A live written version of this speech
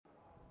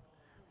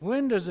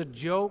When does a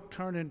joke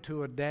turn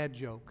into a dad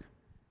joke?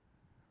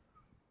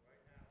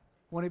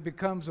 When it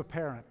becomes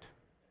apparent.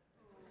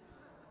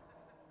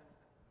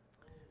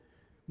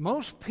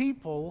 Most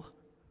people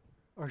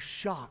are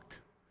shocked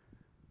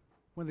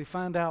when they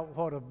find out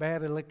what a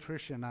bad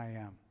electrician I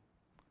am.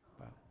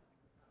 Well,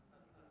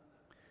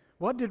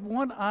 what did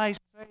one eye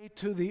say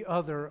to the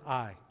other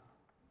eye?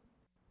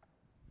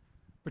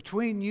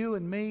 Between you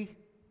and me,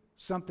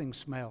 something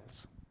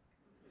smells.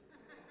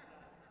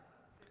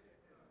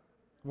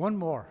 One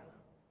more.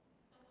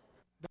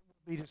 That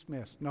will be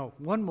dismissed. No,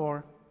 one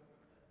more.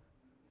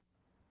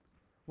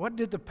 What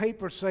did the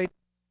paper say?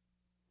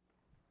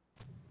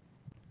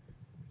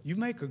 You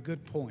make a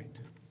good point.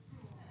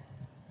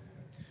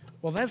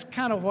 Well, that's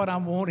kind of what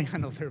I'm wanting. I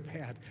know they're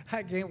bad.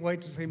 I can't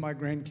wait to see my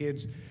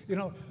grandkids. You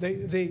know,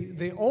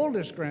 the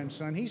oldest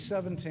grandson, he's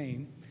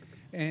 17,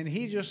 and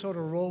he just sort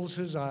of rolls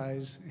his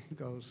eyes and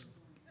goes,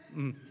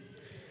 and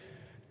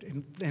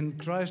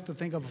tries to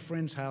think of a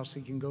friend's house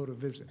he can go to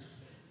visit.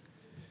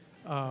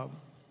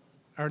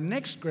 Our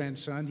next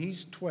grandson,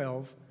 he's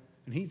 12,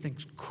 and he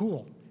thinks,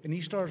 cool. And he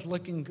starts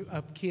looking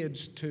up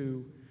kids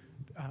to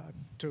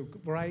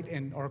write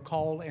or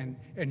call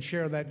and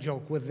share that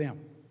joke with them.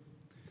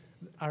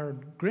 Our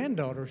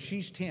granddaughter,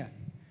 she's 10,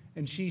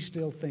 and she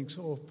still thinks,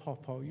 oh,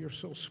 Papa, you're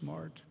so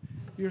smart.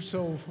 You're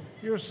so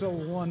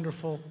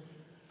wonderful.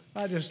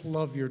 I just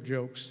love your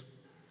jokes.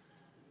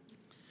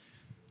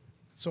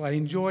 So I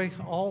enjoy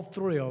all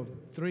three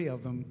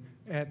of them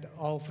at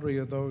all three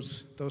of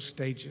those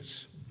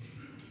stages.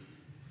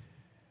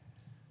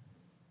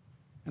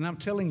 And I'm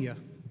telling you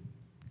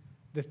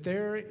that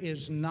there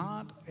is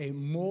not a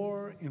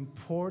more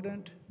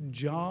important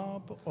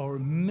job or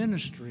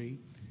ministry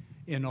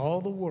in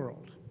all the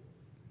world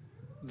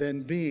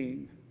than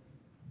being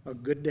a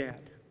good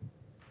dad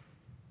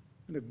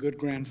and a good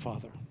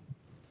grandfather.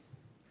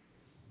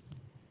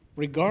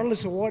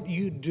 Regardless of what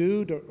you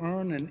do to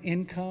earn an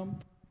income,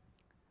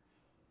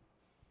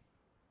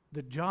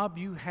 the job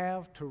you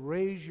have to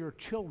raise your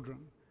children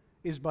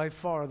is by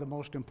far the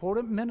most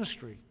important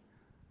ministry,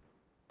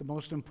 the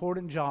most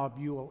important job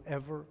you will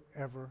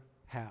ever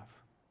have.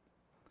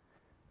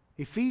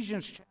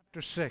 Ephesians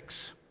chapter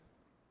 6.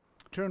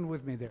 Turn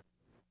with me there.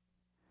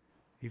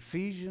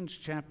 Ephesians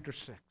chapter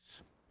 6.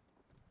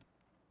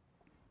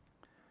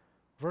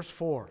 Verse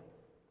 4.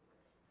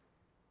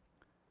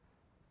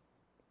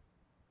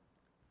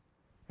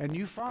 And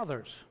you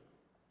fathers,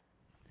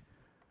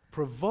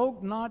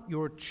 provoke not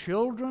your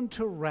children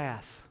to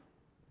wrath,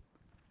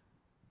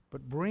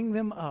 but bring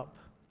them up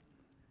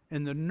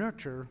in the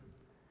nurture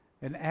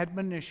and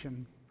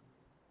admonition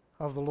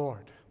of the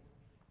Lord.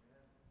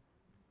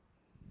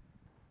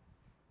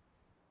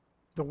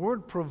 The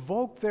word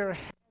provoke there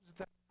has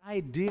the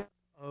idea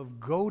of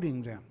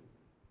goading them,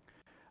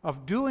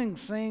 of doing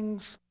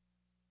things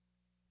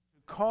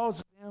to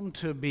cause them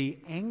to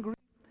be angry,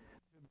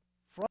 to be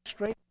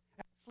frustrated.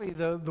 Actually,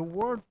 the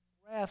word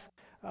wrath,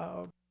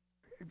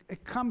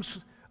 it comes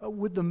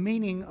with the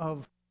meaning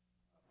of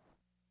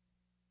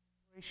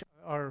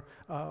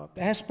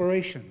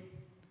aspiration,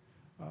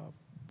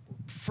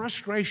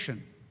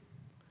 frustration,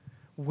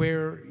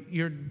 where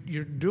you're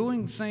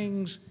doing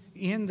things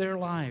in their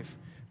life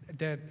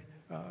that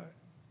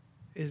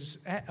is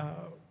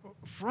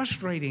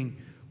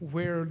frustrating,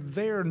 where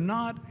they're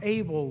not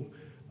able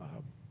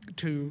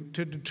to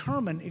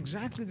determine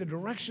exactly the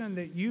direction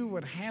that you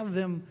would have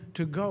them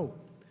to go,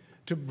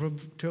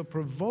 to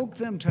provoke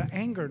them to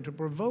anger, to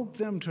provoke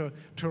them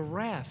to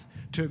wrath,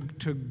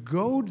 to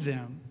goad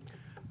them,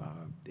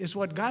 is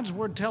what God's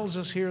Word tells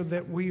us here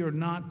that we are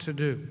not to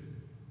do.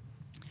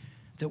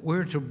 That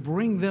we're to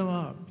bring them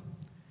up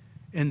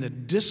in the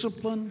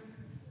discipline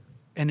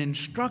and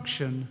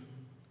instruction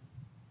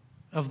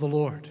of the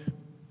Lord.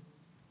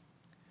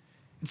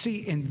 And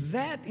see, and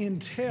that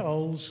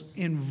entails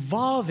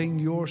involving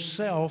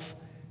yourself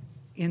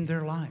in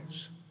their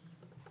lives.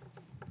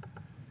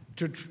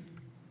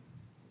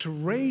 To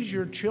raise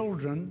your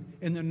children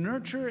in the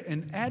nurture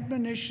and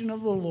admonition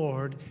of the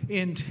Lord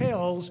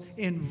entails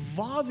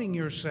involving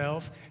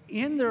yourself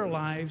in their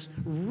lives,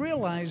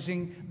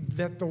 realizing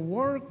that the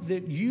work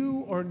that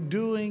you are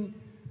doing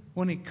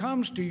when it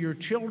comes to your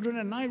children,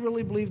 and I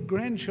really believe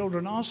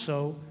grandchildren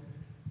also,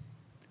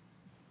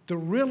 the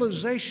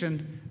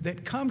realization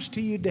that comes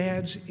to you,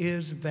 dads,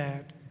 is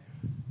that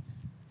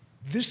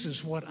this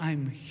is what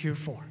I'm here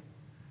for.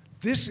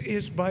 This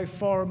is by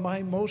far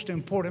my most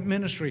important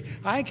ministry.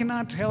 I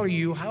cannot tell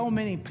you how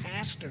many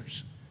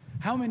pastors,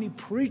 how many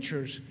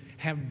preachers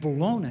have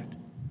blown it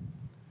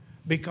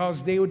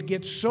because they would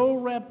get so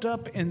wrapped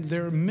up in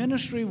their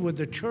ministry with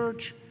the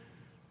church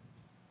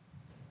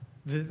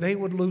that they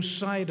would lose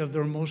sight of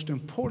their most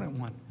important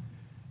one.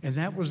 And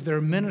that was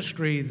their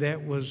ministry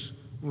that was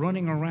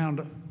running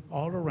around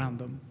all around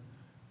them,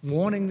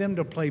 wanting them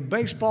to play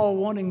baseball,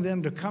 wanting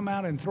them to come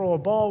out and throw a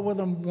ball with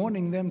them,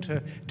 wanting them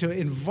to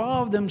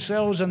involve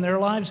themselves in their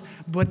lives.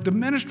 But the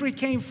ministry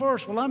came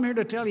first. Well, I'm here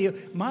to tell you,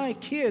 my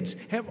kids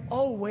have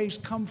always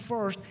come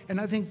first, and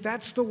I think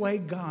that's the way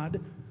God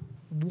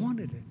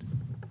wanted it.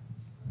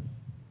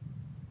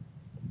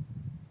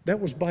 That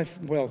was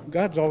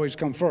God's always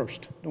come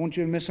first. Don't want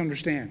you to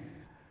misunderstand.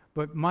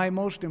 But my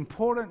most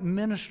important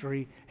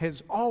ministry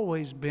has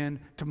always been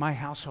to my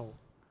household,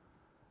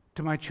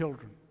 to my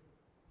children,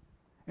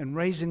 and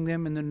raising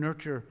them in the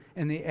nurture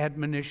and the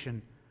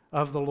admonition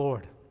of the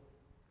Lord.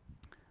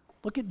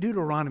 Look at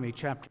Deuteronomy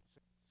chapter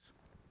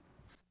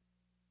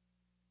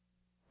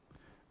 6.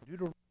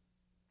 Deuteronomy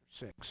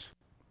 6.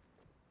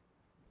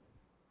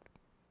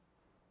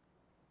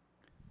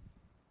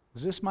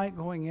 Is this mic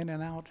going in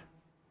and out?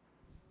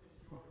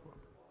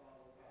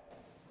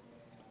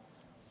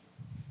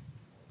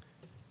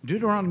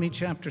 Deuteronomy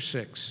chapter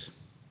 6.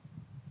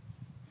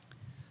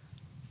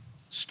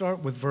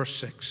 Start with verse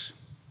 6.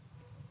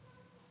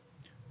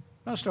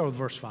 I'll start with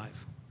verse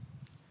 5.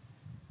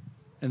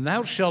 And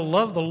thou shalt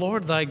love the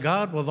Lord thy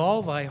God with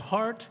all thy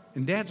heart.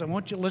 And dads, I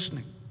want you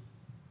listening.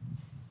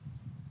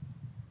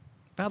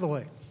 By the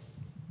way,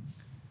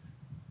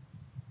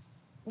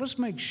 let's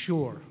make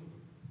sure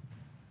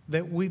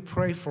that we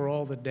pray for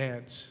all the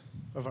dads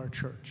of our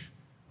church.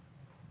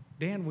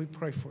 Dan, we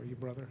pray for you,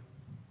 brother.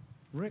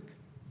 Rick,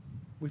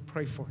 we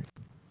pray for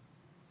you.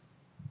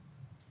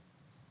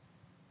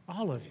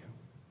 All of you,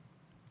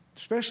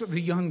 especially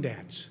the young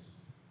dads.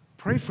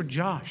 Pray for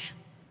Josh.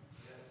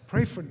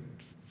 Pray for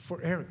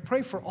Eric.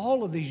 Pray for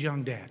all of these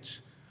young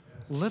dads.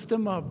 Lift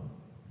them up.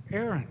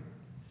 Aaron,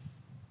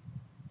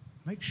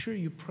 make sure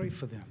you pray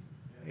for them.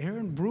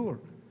 Aaron Brewer.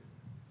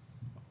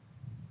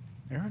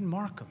 Aaron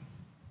Markham.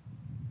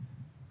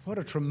 What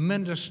a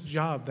tremendous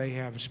job they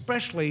have,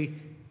 especially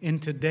in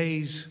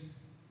today's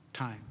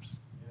times.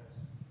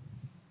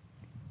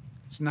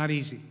 It's not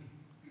easy.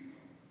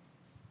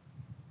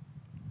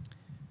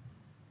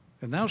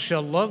 And thou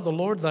shalt love the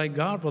Lord thy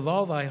God with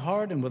all thy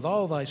heart and with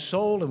all thy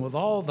soul and with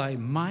all thy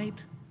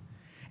might.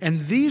 And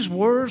these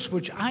words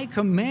which I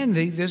command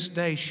thee this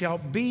day shall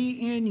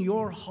be in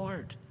your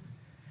heart.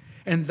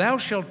 And thou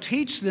shalt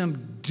teach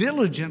them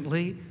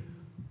diligently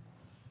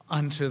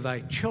unto thy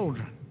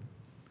children.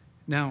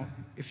 Now,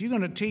 if you're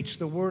going to teach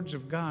the words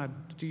of God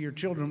to your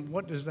children,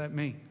 what does that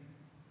mean?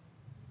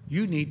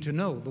 You need to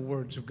know the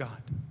words of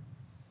God.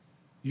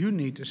 You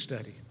need to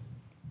study.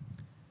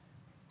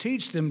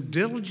 Teach them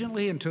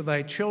diligently unto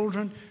thy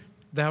children.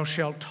 Thou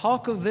shalt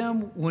talk of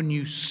them when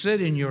you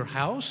sit in your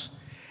house,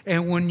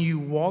 and when you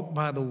walk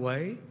by the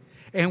way,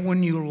 and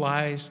when you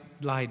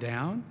lie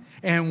down,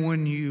 and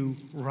when you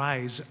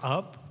rise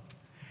up.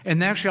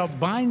 And thou shalt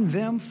bind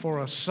them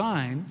for a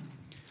sign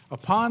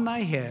upon thy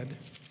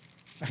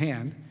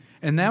hand,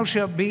 and thou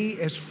shalt be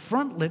as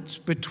frontlets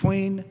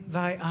between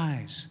thy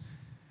eyes.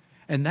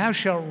 And thou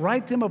shalt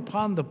write them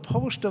upon the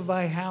post of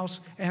thy house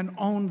and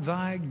on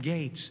thy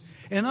gates.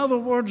 In other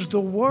words,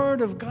 the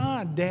Word of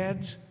God,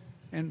 dads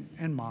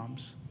and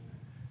moms,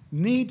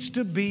 needs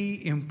to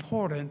be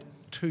important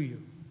to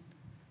you.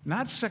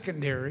 Not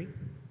secondary,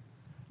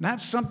 not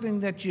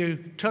something that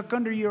you tuck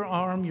under your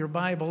arm, your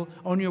Bible,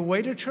 on your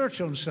way to church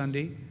on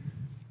Sunday,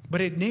 but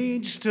it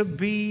needs to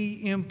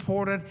be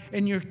important,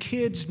 and your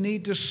kids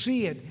need to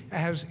see it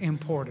as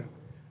important.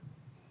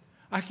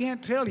 I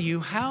can't tell you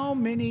how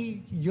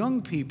many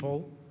young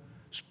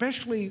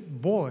especially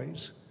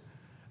boys,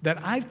 that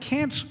I've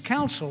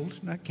counseled,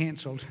 I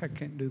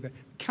can't do that,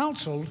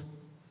 counseled,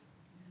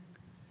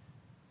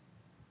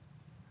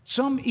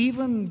 some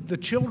even the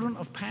children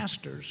of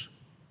pastors,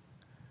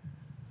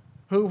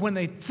 who when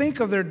they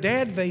think of their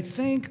dad, they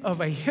think of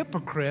a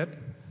hypocrite,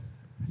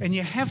 and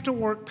you have to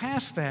work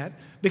past that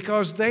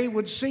because they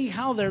would see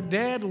how their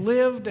dad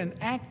lived and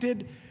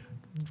acted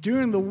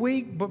during the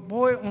week, but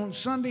boy, on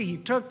Sunday, he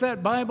took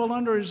that Bible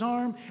under his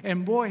arm,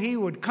 and boy, he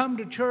would come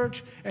to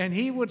church, and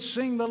he would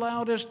sing the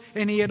loudest,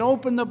 and he had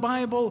opened the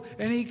Bible,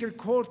 and he could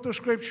quote the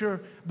Scripture,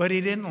 but he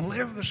didn't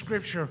live the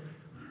Scripture.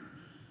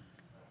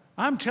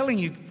 I'm telling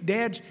you,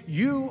 dads,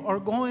 you are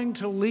going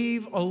to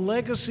leave a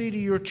legacy to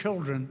your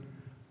children.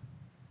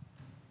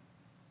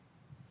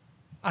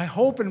 I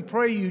hope and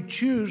pray you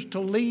choose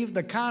to leave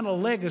the kind of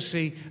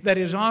legacy that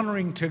is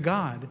honoring to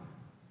God,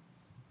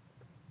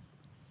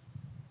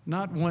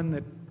 not one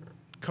that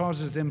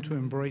causes them to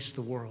embrace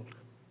the world.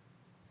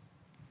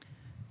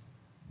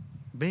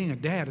 Being a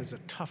dad is a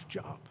tough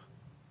job.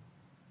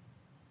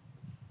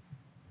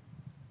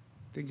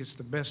 I think it's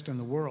the best in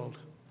the world.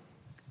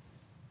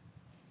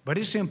 But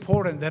it's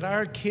important that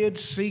our kids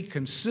see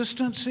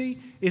consistency.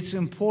 It's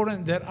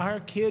important that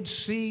our kids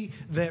see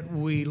that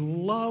we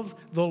love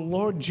the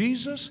Lord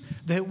Jesus,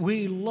 that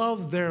we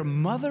love their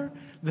mother,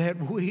 that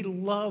we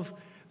love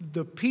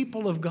the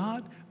people of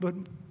God,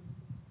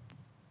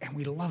 and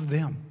we love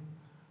them.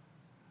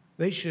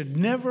 They should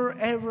never,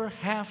 ever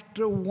have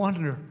to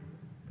wonder,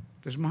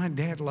 does my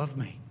dad love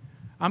me?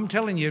 I'm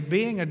telling you,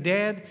 being a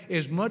dad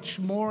is much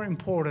more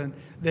important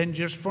than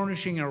just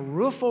furnishing a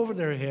roof over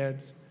their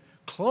heads,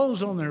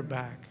 clothes on their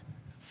back,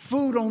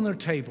 food on their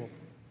table.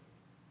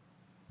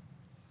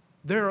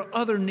 There are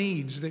other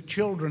needs that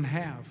children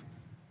have,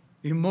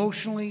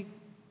 emotionally,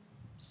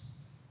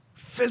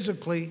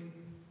 physically,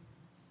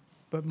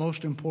 but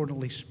most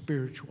importantly,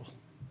 spiritually.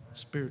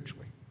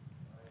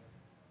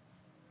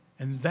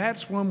 And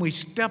that's when we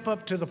step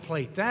up to the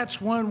plate. That's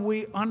when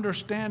we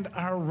understand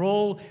our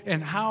role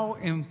and how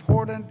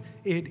important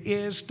it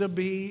is to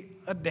be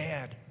a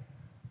dad.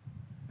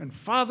 And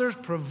fathers,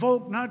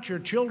 provoke not your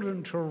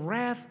children to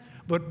wrath,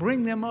 but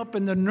bring them up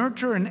in the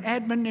nurture and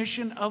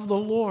admonition of the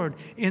Lord,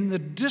 in the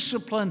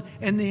discipline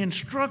and the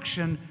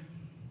instruction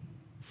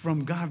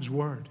from God's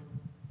Word.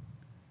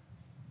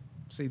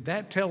 See,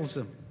 that tells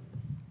them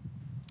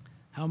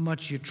how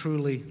much you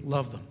truly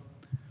love them.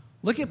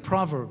 Look at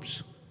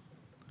Proverbs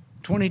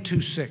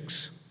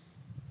 22:6.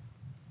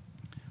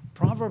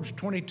 Proverbs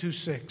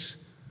 22:6.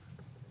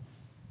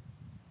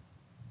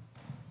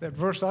 That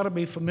verse ought to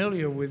be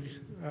familiar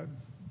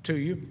to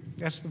you.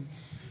 That's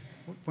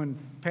when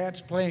Pat's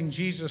playing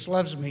Jesus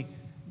Loves Me,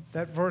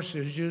 that verse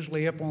is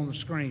usually up on the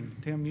screen.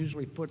 Tim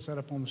usually puts that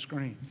up on the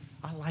screen.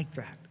 I like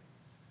that.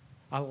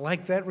 I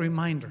like that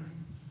reminder.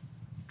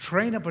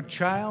 Train up a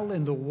child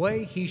in the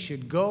way he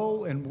should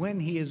go, and when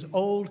he is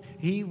old,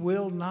 he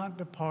will not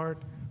depart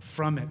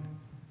from it.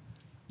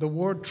 The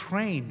word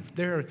train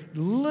there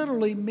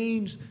literally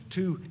means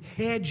to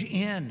hedge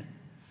in,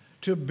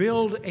 to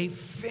build a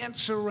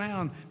fence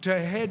around, to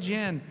hedge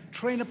in.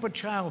 Train up a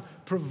child.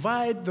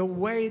 Provide the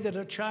way that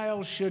a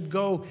child should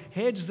go.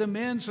 Hedge them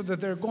in so that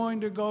they're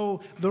going to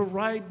go the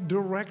right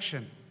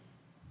direction.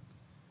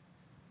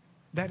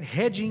 That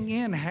hedging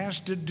in has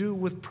to do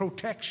with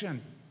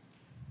protection.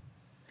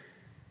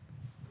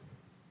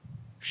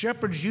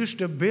 Shepherds used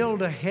to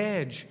build a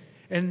hedge,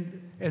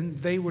 and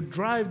they would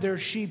drive their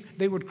sheep,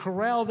 they would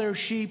corral their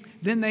sheep,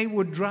 then they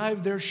would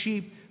drive their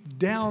sheep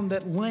down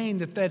that lane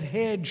that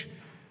hedge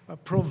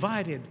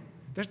provided.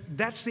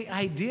 That's the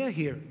idea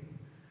here.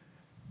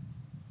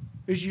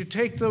 Is you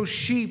take those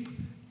sheep,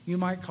 you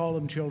might call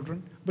them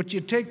children, but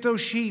you take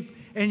those sheep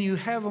and you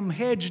have them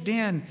hedged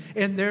in,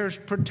 and there's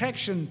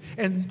protection,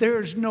 and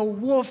there's no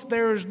wolf,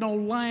 there's no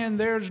lion,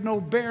 there's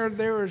no bear,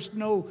 there is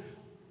no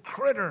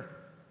critter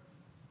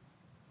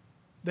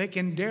they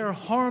can dare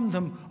harm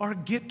them or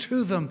get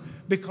to them,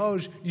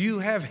 because you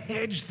have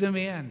hedged them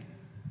in.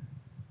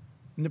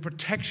 And the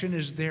protection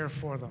is there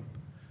for them.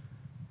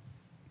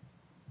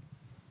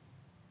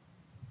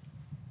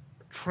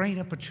 Train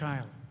up a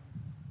child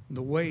in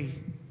the way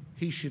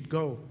he should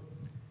go,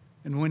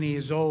 and when he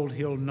is old,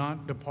 he'll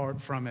not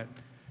depart from it.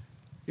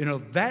 You know,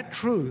 that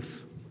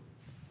truth,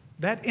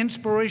 that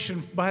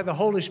inspiration by the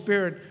Holy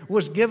Spirit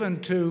was given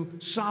to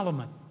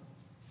Solomon.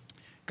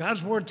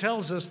 God's Word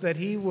tells us that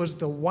he was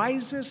the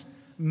wisest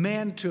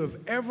man to have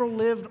ever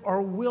lived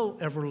or will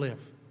ever live.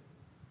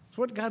 That's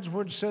what God's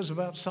Word says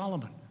about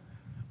Solomon.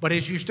 But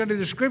as you study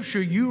the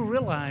Scripture, you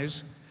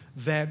realize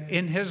that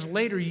in his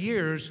later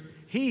years,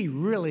 he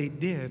really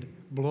did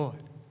blow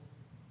it.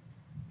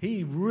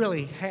 He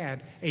really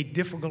had a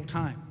difficult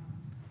time.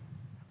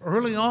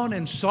 Early on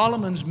in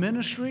Solomon's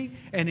ministry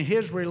and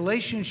his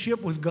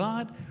relationship with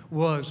God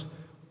was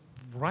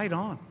right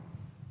on.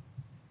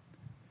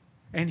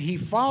 And he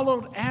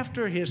followed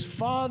after his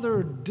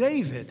father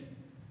David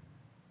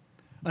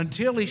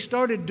until he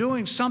started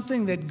doing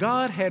something that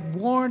God had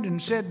warned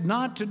and said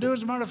not to do.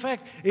 As a matter of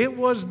fact, it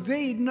was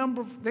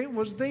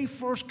the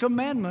first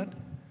commandment,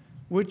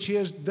 which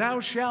is, "Thou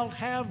shalt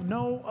have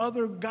no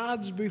other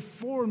gods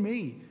before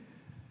me."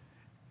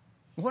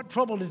 What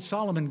trouble did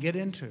Solomon get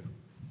into?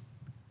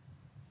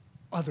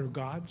 Other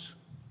gods.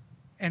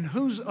 And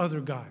whose other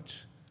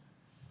gods?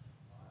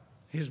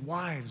 His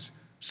wives.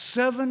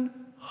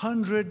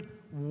 700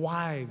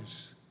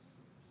 wives.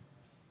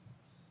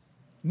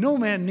 No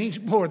man needs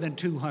more than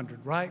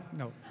 200, right?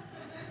 No.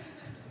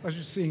 I was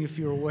just seeing if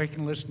you were awake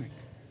and listening.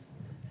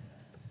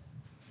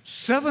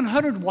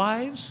 700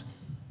 wives,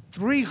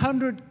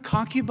 300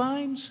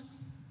 concubines.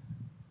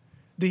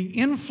 The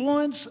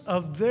influence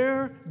of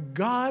their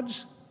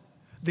gods,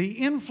 the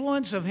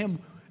influence of him,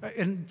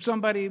 and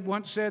somebody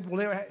once said,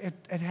 well,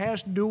 it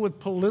has to do with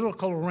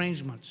political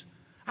arrangements.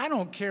 I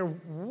don't care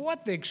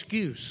what the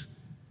excuse.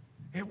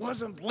 It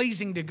wasn't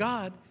pleasing to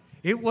God.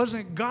 It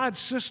wasn't God's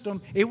system.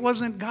 It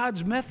wasn't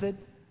God's method.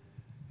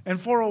 And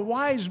for a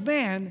wise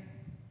man,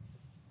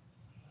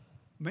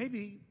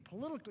 maybe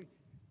politically,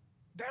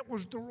 that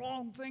was the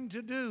wrong thing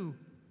to do.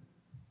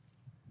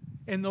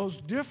 And those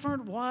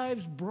different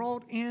wives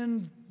brought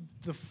in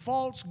the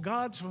false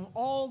gods from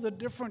all the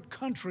different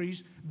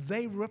countries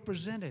they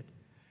represented.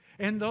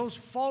 And those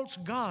false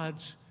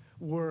gods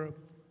were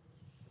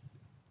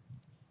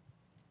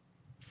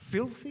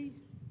filthy,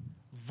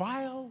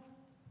 vile,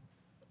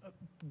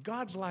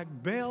 gods like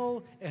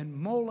Baal and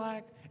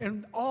Moloch,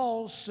 and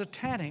all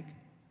satanic.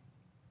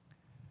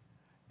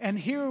 And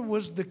here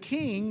was the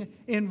king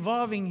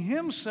involving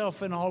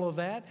himself in all of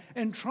that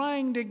and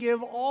trying to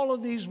give all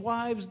of these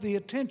wives the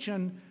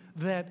attention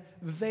that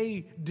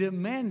they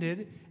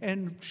demanded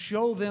and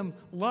show them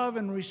love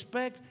and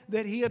respect,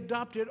 that he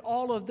adopted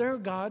all of their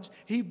gods.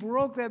 He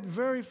broke that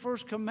very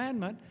first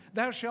commandment,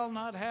 "Thou shalt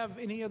not have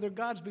any other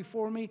gods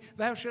before me."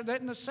 That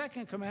in the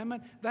second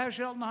commandment, "Thou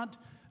shalt not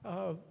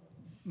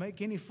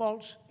make any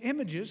false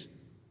images."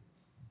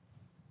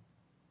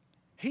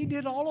 He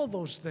did all of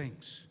those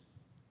things.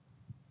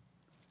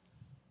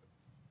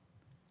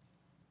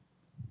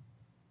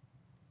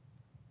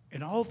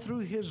 And all through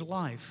his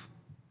life,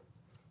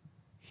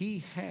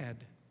 he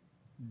had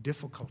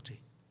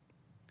difficulty.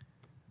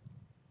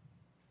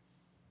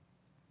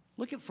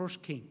 Look at 1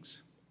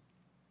 Kings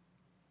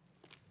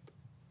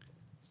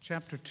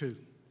chapter 2.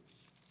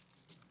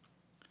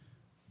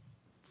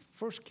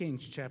 1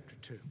 Kings chapter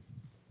 2.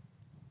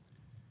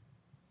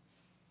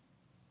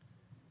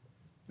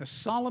 Now,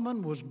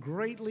 Solomon was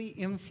greatly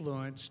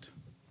influenced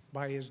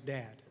by his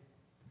dad.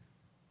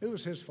 Who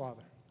was his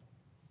father?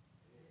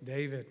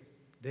 David.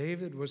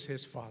 David was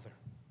his father.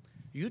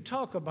 You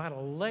talk about a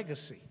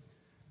legacy.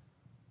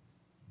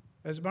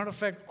 As a matter of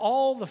fact,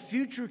 all the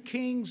future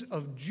kings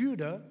of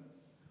Judah,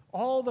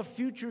 all the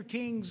future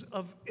kings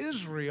of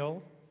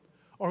Israel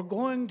are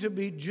going to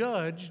be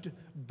judged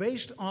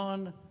based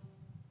on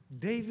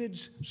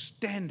David's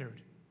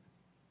standard.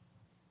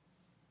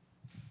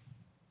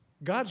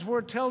 God's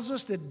word tells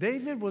us that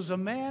David was a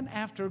man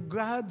after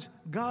God's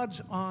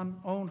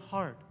own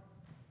heart.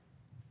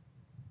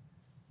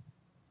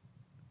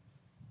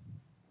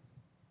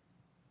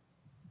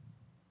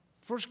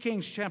 First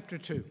Kings chapter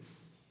 2.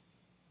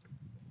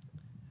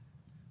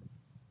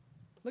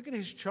 Look at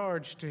his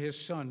charge to his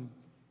son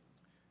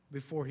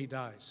before he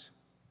dies.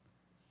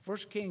 1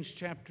 Kings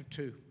chapter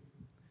 2.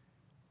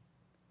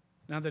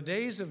 Now the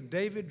days of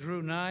David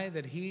drew nigh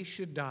that he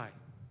should die.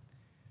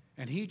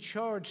 And he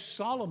charged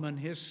Solomon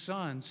his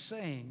son,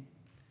 saying,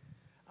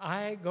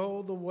 I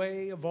go the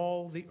way of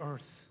all the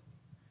earth.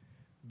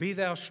 Be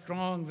thou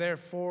strong,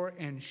 therefore,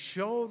 and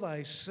show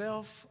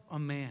thyself a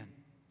man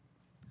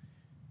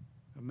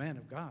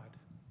of God.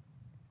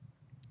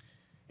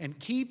 And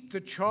keep the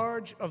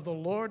charge of the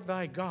Lord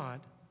thy God,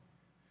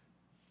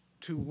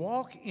 to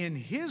walk in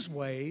his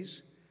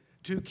ways,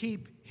 to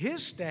keep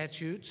his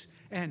statutes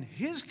and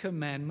his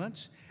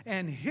commandments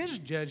and his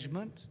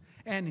judgments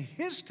and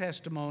his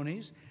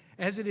testimonies,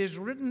 as it is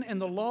written in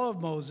the law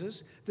of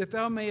Moses, that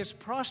thou mayest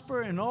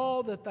prosper in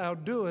all that thou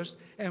doest,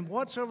 and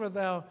whatsoever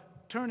thou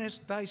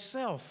turnest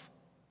thyself.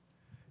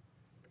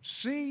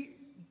 See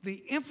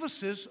the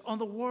emphasis on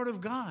the Word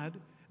of God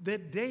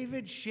that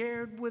David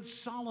shared with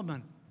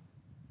Solomon.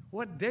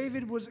 What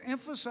David was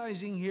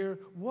emphasizing here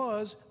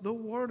was the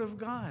Word of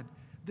God.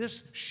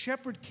 This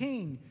shepherd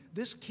king,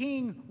 this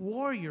king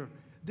warrior,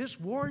 this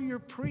warrior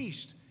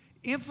priest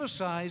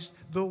emphasized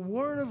the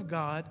Word of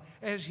God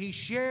as he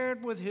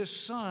shared with his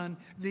son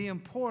the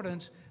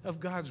importance of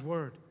God's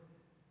Word.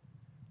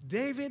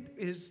 David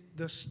is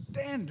the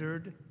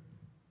standard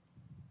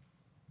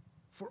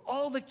for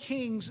all the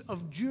kings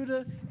of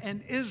Judah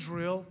and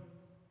Israel,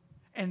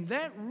 and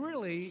that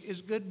really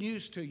is good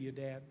news to you,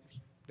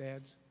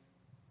 dads.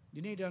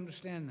 You need to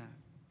understand that.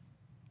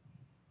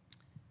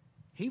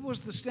 He was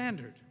the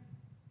standard,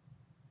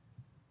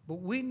 but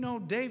we know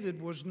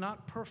David was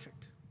not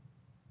perfect.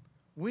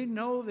 We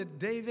know that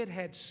David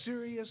had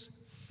serious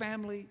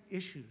family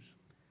issues.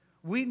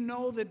 We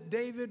know that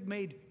David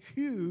made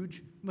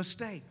huge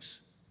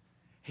mistakes.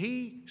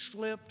 He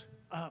slipped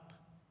up.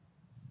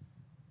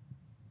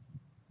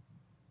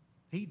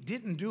 He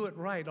didn't do it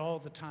right all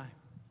the time.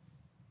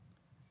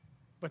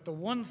 But the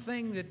one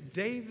thing that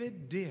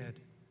David did,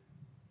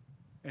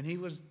 and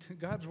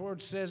God's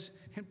word says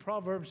in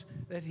Proverbs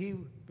that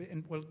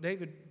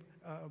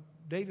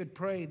David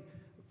prayed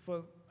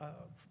for,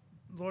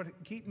 Lord,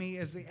 keep me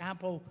as the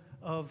apple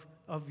of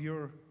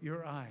your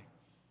eye.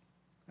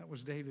 That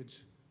was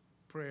David's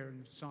prayer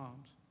in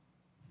Psalms.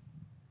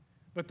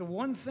 But the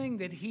one thing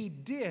that he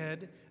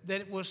did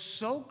that was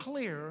so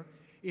clear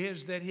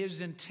is that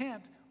his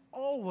intent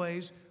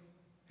always,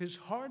 his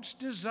heart's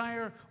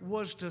desire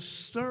was to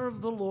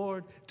serve the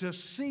Lord, to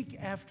seek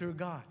after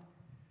God.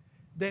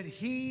 That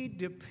he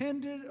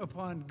depended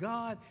upon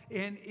God,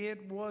 and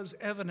it was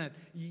evident.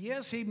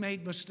 Yes, he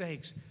made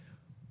mistakes.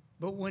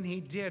 But when he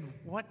did,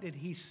 what did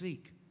he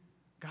seek?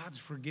 God's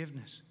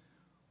forgiveness.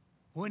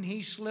 When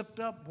he slipped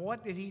up,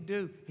 what did he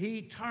do?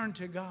 He turned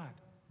to God.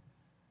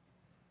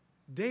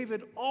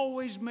 David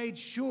always made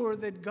sure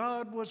that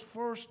God was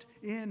first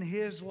in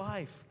his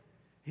life.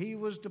 He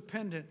was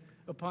dependent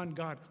upon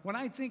God. When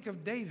I think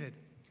of David,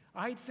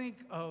 I think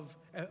of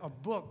a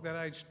book that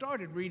I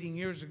started reading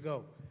years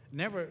ago.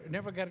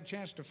 Never got a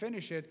chance to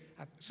finish it.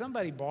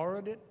 Somebody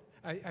borrowed it.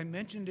 I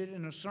mentioned it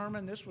in a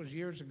sermon. This was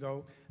years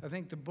ago. I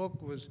think the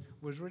book was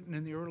written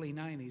in the early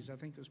 90s. I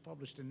think it was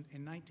published in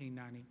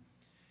 1990.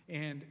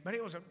 But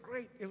it was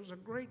a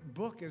great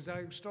book as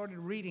I started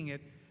reading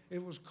it.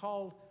 It was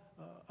called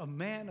A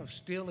Man of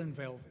Steel and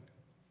Velvet.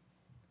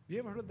 Have you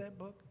ever heard of that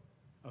book?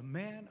 A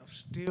Man of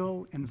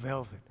Steel and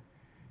Velvet.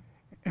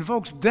 And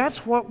folks,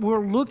 that's what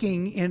we're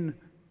looking in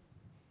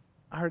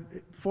our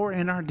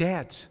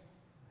dads,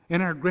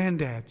 in our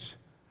granddads,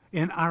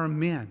 in our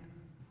men.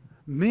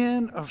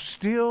 Men of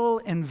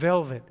steel and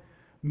velvet.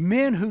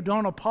 Men who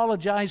don't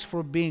apologize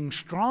for being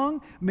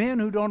strong. Men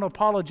who don't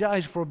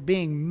apologize for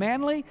being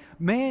manly.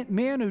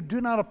 Men who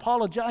do not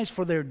apologize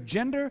for their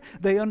gender.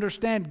 They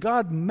understand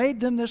God made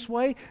them this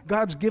way.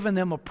 God's given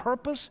them a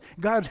purpose.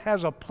 God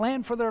has a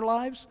plan for their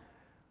lives.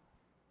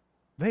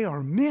 They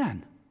are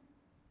men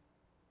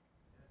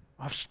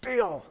of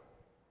steel.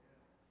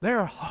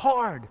 They're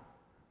hard.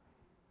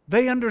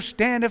 They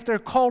understand if they're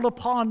called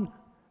upon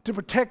to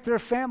protect their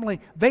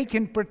family, they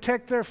can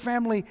protect their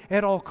family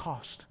at all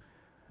cost.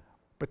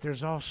 But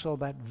there's also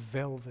that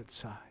velvet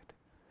side.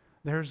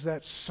 There's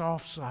that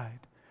soft side,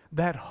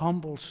 that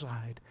humble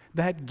side,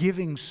 that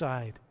giving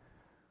side.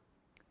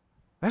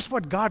 That's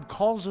what God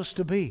calls us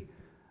to be,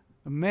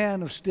 a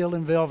man of steel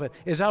and velvet.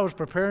 As I was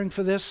preparing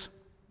for this,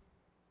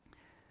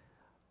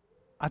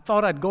 I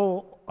thought I'd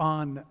go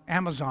on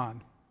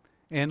Amazon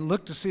and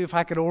look to see if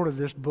I could order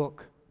this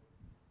book.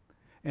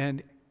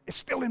 And it's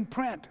still in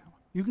print.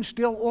 You can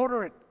still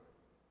order it.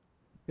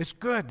 It's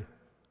good.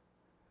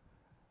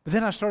 But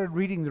then I started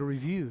reading the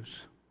reviews.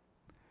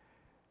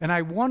 And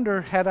I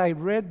wonder, had I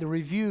read the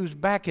reviews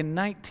back in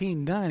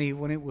 1990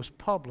 when it was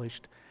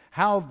published,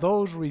 how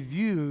those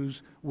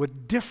reviews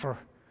would differ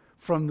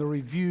from the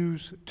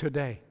reviews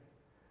today.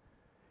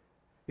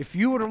 If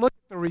you were to look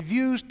at the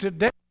reviews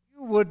today,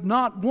 you would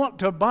not want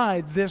to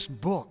buy this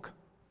book.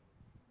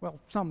 Well,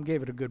 some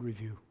gave it a good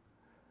review.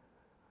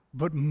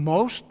 But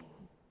most,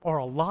 or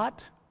a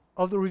lot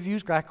of the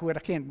reviews, I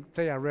can't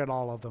say I read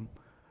all of them.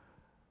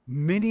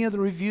 Many of the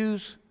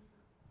reviews,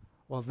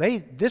 well,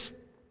 this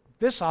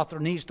author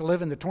needs to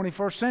live in the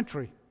 21st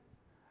century.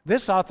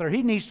 This author,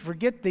 he needs to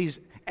forget these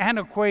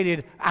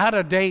antiquated,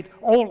 out-of-date,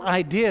 old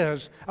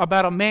ideas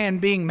about a man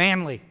being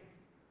manly.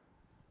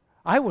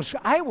 I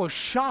was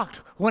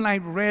shocked when I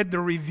read the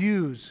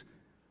reviews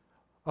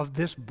of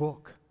this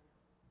book.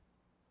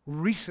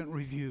 Recent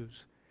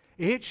reviews.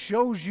 It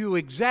shows you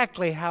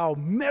exactly how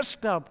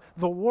messed up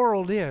the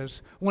world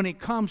is when it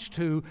comes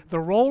to the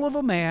role of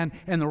a man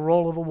and the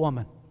role of a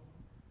woman.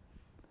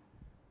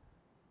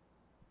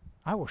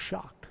 I was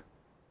shocked.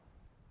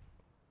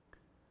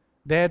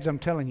 Dads, I'm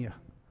telling you,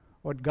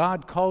 what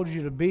God calls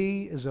you to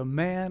be is a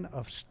man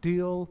of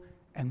steel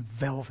and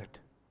velvet.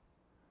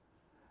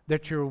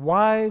 That your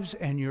wives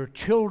and your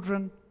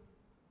children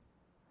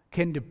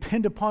can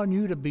depend upon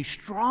you to be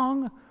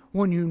strong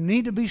when you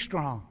need to be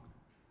strong.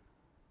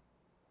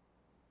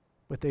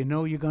 But they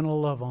know you're going to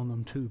love on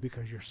them too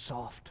because you're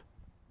soft.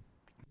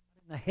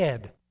 Not in the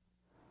head,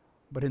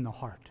 but in the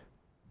heart.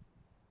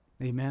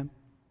 Amen?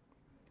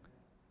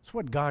 That's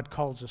what God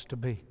calls us to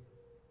be.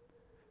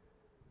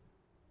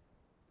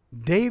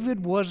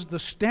 David was the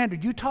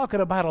standard. You talking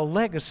about a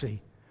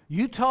legacy.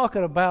 You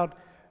talking about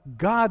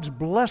God's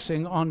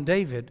blessing on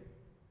David.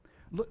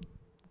 Look,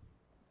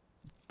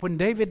 when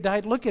David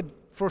died, look at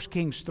 1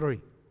 Kings 3.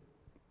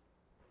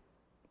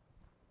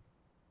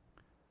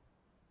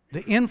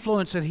 The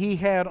influence that he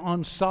had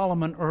on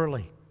Solomon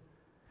early.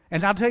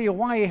 And I'll tell you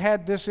why he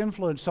had this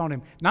influence on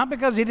him. Not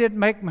because he didn't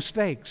make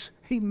mistakes.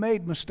 He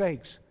made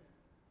mistakes.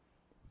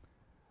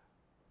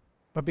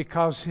 But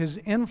because his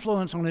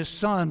influence on his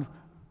son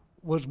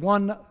was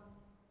one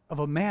of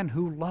a man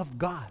who loved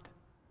God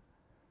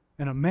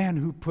and a man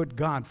who put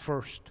God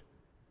first.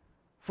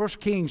 1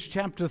 Kings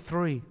chapter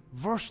 3,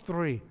 verse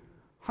 3.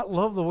 I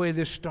love the way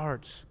this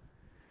starts.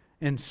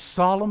 And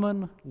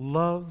Solomon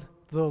loved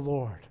the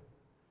Lord,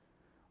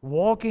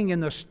 walking in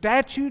the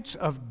statutes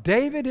of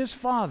David his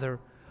father,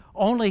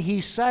 only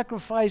he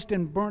sacrificed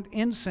and burnt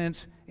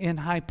incense in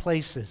high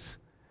places.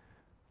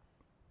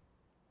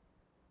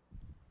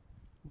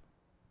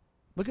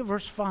 Look at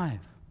verse 5.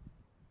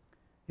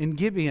 In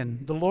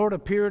Gibeon, the Lord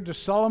appeared to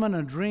Solomon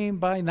in a dream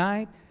by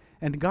night,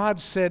 and God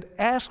said,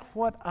 "Ask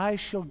what I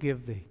shall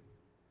give thee."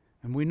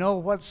 And we know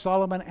what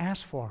Solomon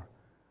asked for.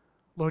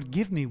 Lord,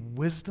 give me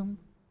wisdom.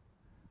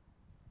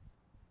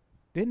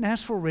 Didn't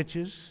ask for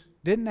riches,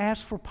 didn't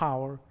ask for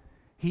power.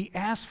 He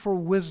asked for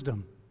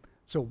wisdom.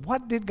 So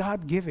what did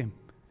God give him?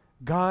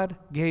 God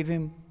gave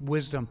him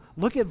wisdom.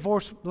 Look at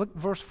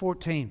verse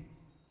 14.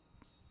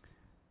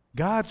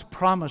 God's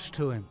promise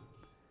to him.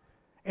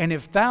 And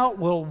if thou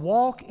wilt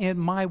walk in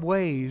my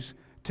ways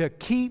to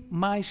keep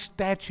my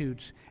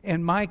statutes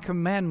and my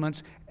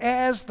commandments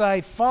as thy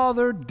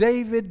father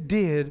David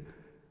did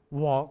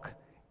walk,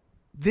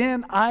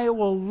 then I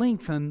will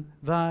lengthen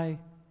thy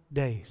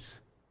days.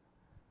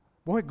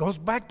 Boy, it goes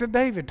back to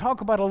David.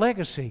 Talk about a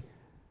legacy.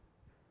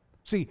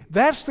 See,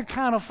 that's the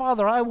kind of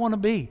father I want to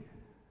be.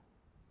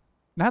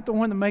 Not the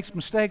one that makes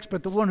mistakes,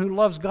 but the one who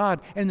loves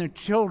God and their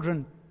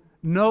children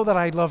know that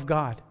I love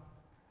God.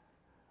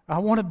 I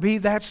want to be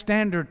that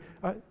standard.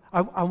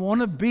 I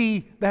want to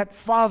be that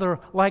father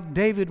like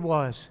David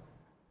was.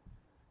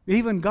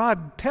 Even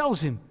God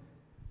tells him,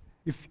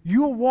 if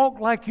you walk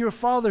like your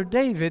father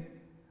David,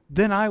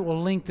 then I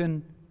will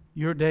lengthen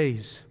your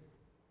days.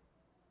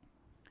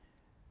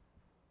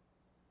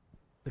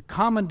 The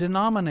common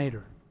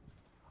denominator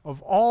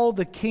of all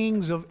the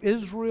kings of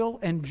Israel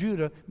and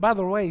Judah, by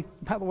the way,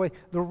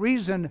 the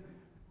reason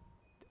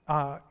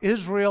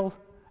Israel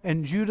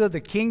and Judah,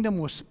 the kingdom,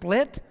 was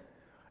split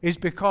is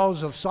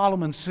because of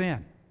Solomon's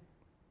sin.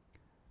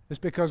 It's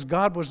because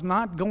God was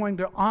not going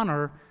to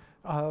honor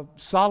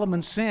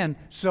Solomon's sin.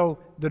 So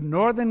the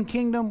northern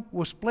kingdom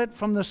was split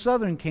from the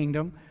southern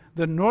kingdom.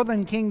 The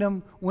northern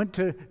kingdom went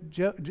to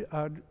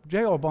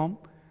Jeroboam,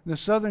 the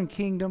southern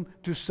kingdom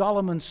to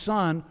Solomon's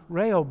son,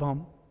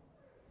 Rehoboam.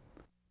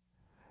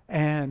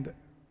 And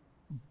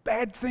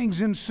bad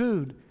things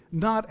ensued.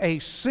 not a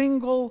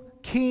single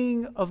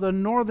king of the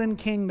northern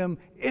kingdom,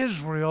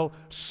 Israel,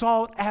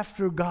 sought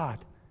after God.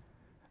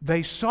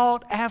 They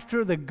sought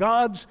after the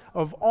gods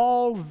of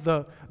all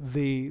the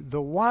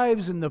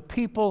wives and the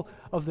people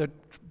of the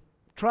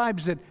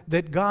tribes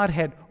that God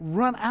had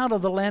run out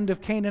of the land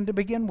of Canaan to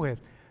begin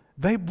with.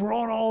 They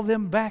brought all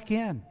them back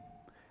in.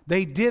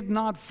 They did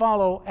not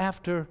follow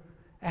after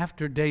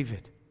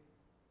David.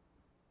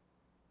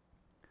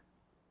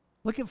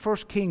 Look at 1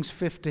 Kings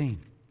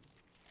 15.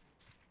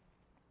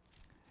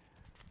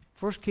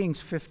 1 Kings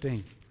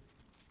 15.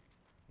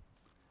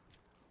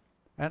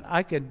 And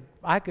I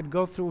could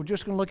go through, we're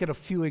just going to look at a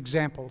few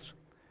examples,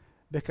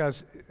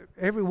 because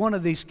every one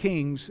of these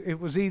kings, it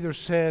was either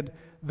said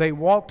they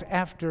walked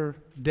after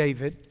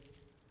David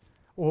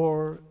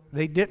or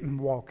they didn't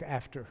walk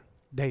after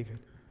David.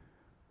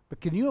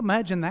 But can you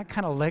imagine that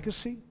kind of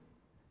legacy?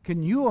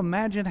 Can you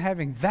imagine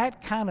having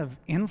that kind of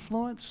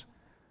influence?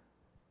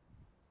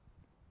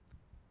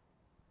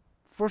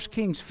 1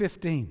 Kings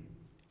 15.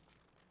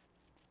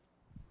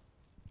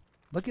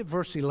 Look at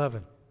verse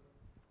 11.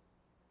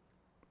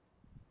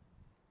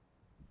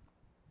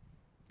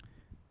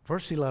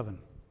 Verse 11.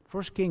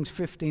 1 Kings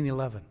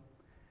 15:11.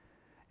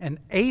 And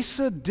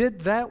Asa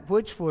did that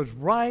which was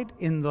right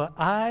in the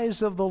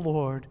eyes of the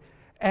Lord,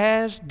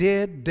 as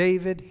did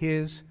David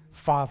his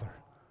father.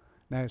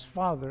 Now his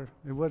father,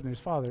 it wasn't his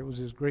father, it was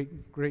his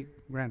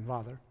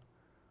great-great-grandfather.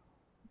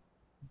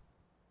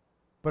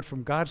 But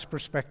from God's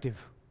perspective,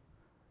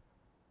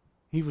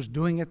 he was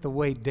doing it the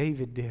way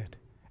David did.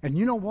 And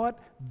you know what?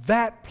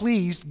 That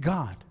pleased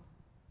God.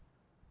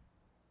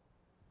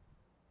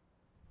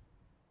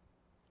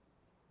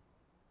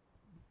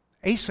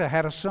 Asa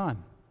had a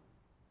son,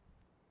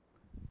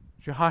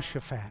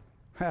 Jehoshaphat.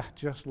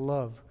 Just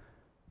love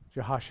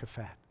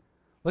Jehoshaphat.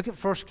 Look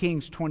at 1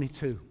 Kings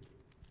 22.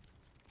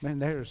 Man,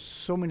 there's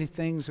so many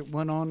things that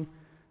went on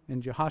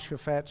in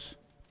Jehoshaphat's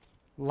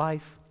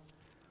life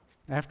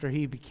after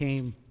he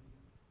became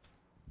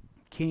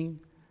king.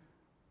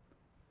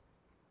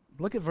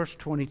 Look at verse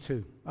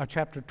 22,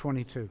 chapter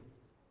 22.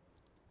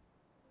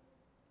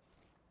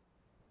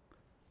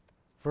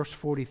 Verse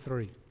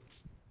 43.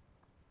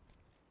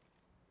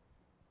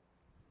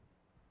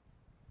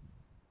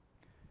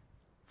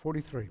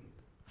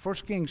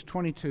 First Kings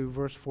 22,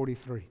 verse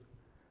 43.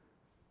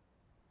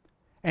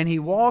 And he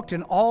walked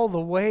in all the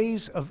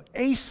ways of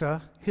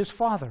Asa, his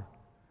father.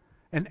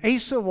 And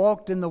Asa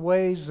walked in the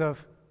ways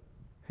of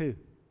who?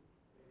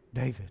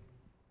 David.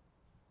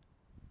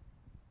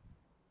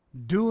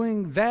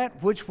 Doing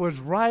that which was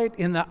right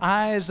in the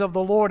eyes of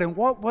the Lord. And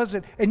what was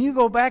it? And you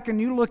go back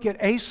and you look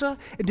at Asa.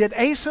 Did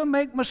Asa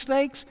make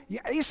mistakes?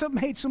 Yeah, Asa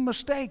made some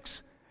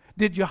mistakes.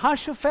 Did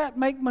Jehoshaphat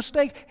make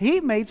mistakes? He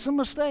made some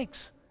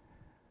mistakes.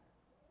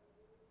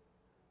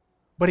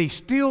 But he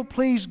still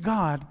pleased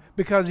God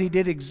because he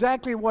did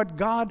exactly what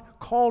God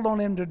called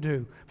on him to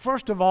do.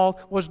 First of all,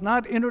 was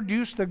not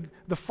introduce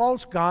the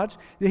false gods.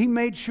 He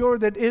made sure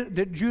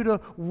that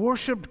Judah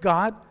worshiped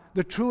God,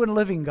 the true and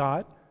living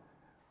God.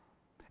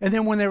 And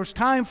then when there was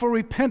time for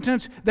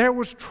repentance, there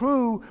was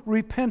true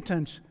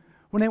repentance.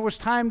 When there was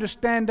time to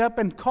stand up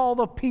and call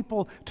the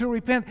people to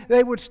repent,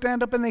 they would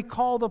stand up and they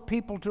call the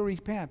people to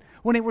repent.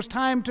 When it was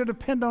time to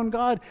depend on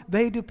God,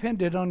 they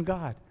depended on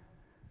God.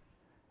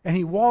 And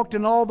he walked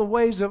in all the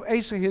ways of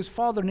Asa his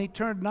father, and he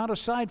turned not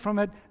aside from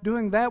it,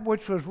 doing that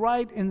which was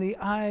right in the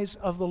eyes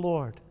of the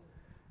Lord.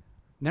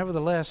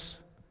 Nevertheless,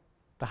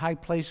 the high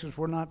places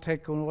were not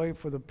taken away,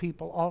 for the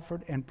people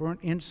offered and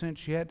burnt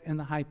incense yet in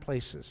the high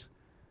places.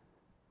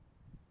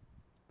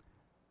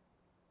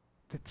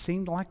 It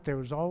seemed like there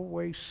was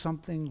always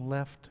something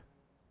left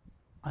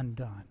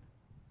undone.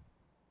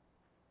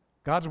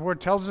 God's word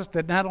tells us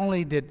that not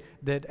only did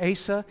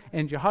Asa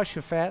and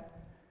Jehoshaphat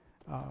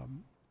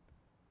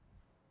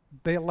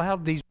they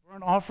allowed these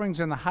burnt offerings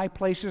in the high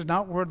places,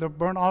 not where the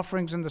burnt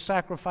offerings and the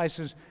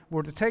sacrifices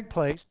were to take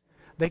place.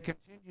 They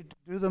continued to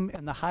do them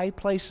in the high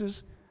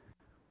places.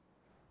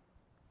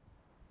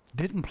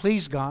 Didn't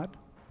please God.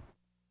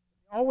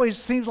 It always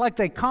seems like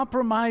they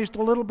compromised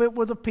a little bit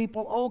with the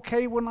people.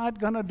 Okay, we're not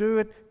going to do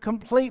it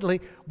completely.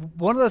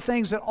 One of the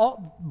things that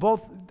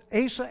both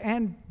Asa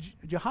and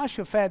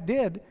Jehoshaphat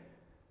did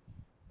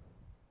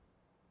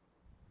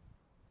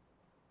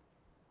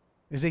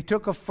is they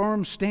took a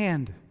firm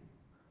stand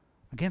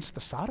against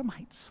the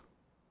Sodomites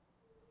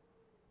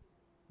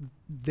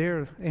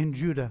there in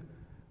Judah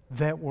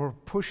that were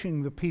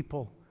pushing the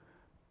people,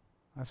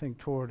 I think,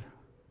 toward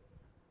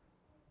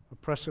a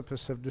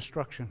precipice of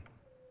destruction.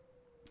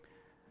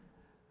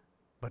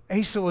 But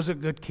Asa was a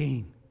good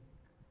king.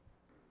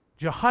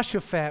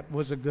 Jehoshaphat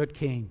was a good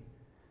king.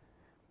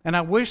 And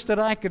I wish that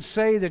I could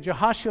say that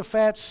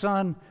Jehoshaphat's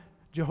son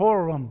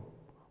Jehoram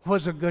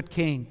was a good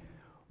king.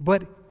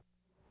 But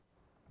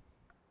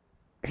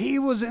he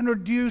was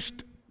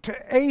introduced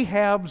to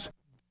Ahab's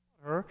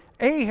daughter.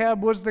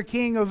 Ahab was the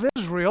king of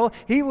Israel.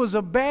 He was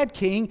a bad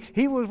king.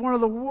 He was one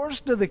of the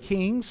worst of the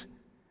kings.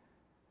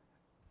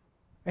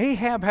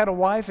 Ahab had a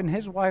wife, and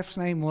his wife's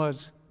name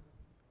was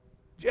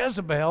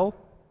Jezebel.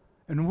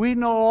 And we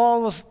know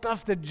all the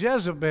stuff that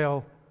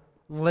Jezebel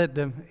led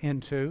them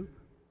into.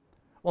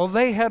 Well,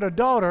 they had a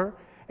daughter,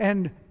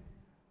 and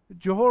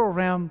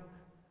Jehoram,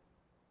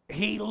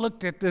 he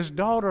looked at this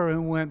daughter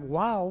and went,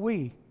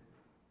 "Wowee."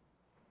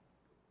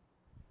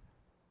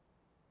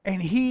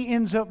 And he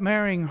ends up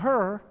marrying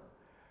her,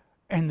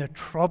 and the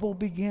trouble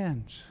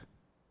begins.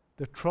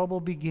 The trouble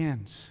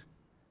begins.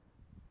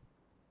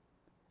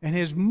 And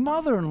his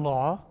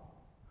mother-in-law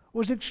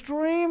was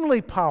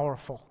extremely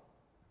powerful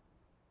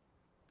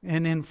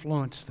and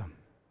influenced them.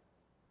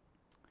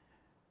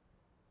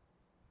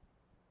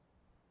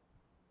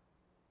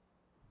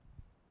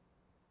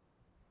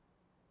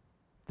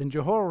 Then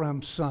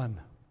Jehoram's son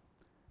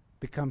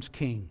becomes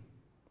king,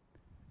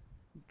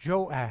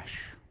 Joash.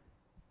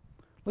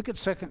 Look at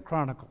 2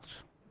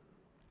 Chronicles.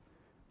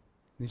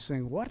 And he's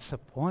saying, what's the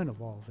point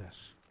of all this?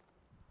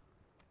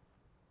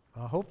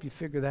 I hope you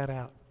figure that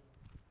out.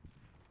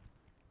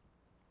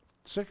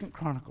 2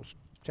 Chronicles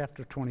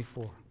chapter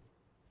 24.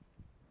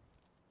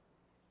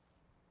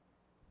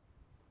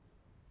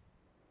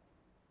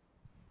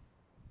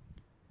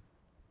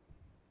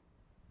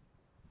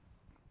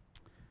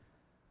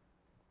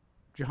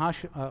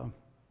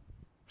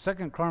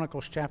 Second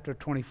Chronicles chapter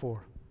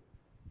 24.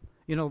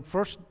 You know,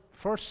 first,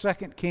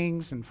 Second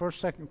Kings, and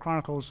First, Second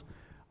Chronicles,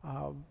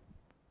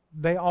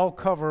 they all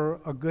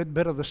cover a good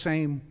bit of the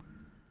same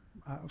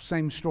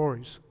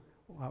stories.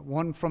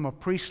 One from a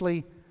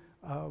priestly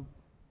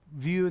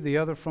view, the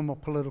other from a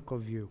political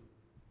view.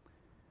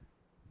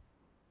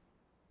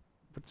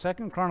 But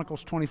Second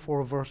Chronicles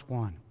 24, verse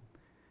 1.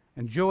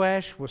 And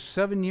Joash was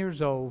 7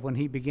 years old when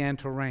he began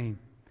to reign.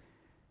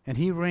 And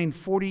he reigned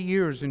 40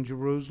 years in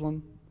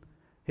Jerusalem.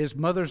 His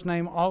mother's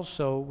name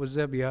also was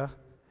Zebiah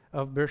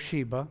of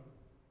Beersheba.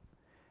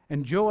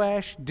 And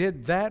Joash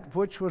did that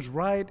which was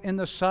right in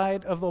the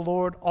sight of the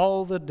Lord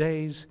all the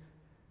days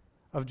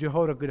of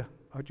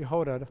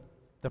Jehoiada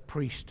the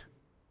priest.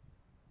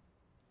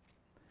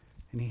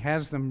 And he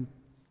has them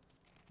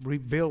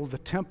rebuild the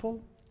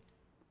temple.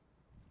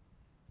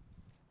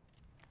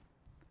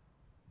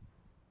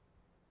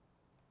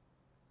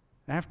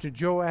 After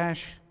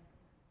Joash,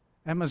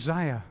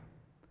 Amaziah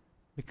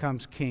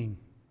becomes king.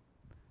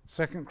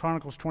 2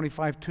 Chronicles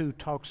 25:2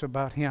 talks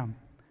about him.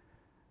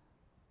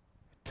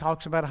 It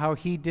talks about how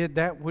he did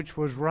that which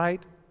was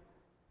right,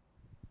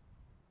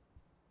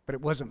 but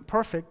it wasn't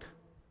perfect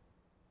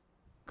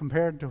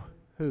compared to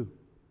who?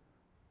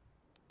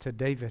 To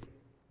David.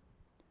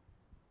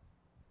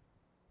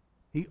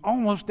 He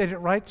almost did it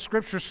right,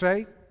 scriptures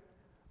say,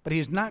 but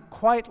he's not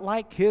quite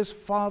like his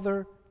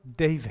father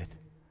David.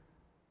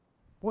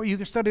 Boy, you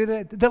can study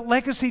that. The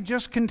legacy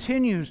just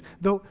continues.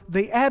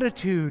 The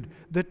attitude,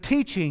 the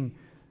teaching,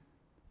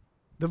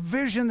 the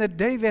vision that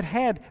David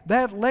had,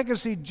 that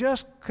legacy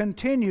just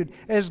continued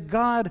as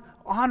God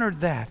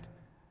honored that.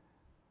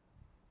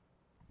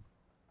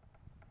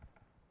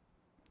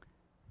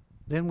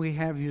 Then we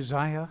have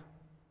Uzziah.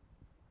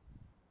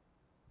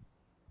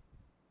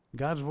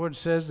 God's word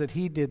says that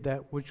he did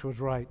that which was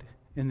right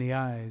in the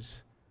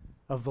eyes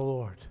of the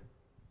Lord.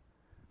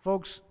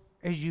 Folks,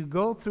 as you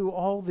go through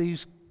all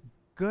these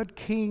good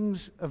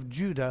kings of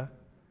Judah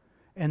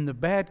and the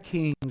bad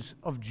kings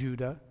of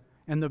Judah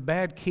and the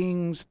bad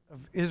kings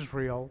of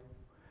Israel,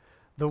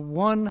 the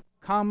one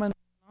common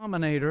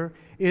denominator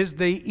is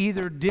they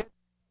either did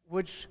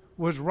which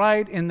was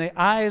right in the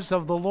eyes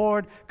of the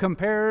Lord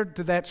compared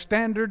to that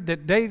standard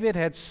that David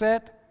had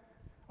set,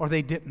 or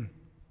they didn't.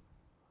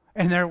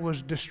 And there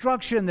was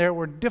destruction, there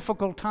were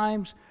difficult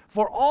times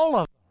for all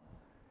of them.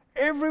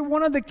 Every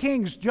one of the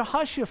kings,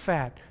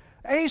 Jehoshaphat,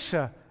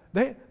 Asa,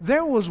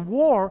 there was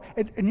war,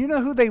 and you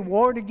know who they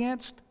warred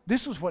against?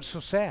 This is what's so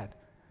sad.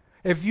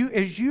 As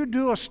you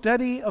do a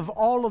study of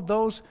all of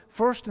those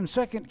 1st and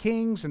 2nd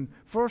Kings and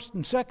 1st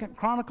and 2nd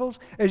Chronicles,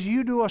 as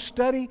you do a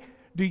study,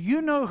 do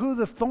you know who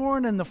the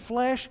thorn in the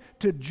flesh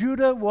to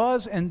Judah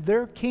was and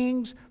their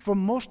kings for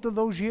most of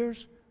those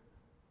years?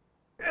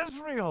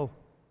 Israel,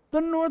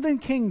 the northern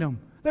kingdom.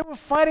 They were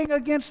fighting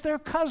against their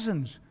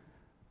cousins.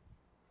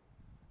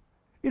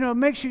 You know, it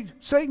makes you,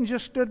 Satan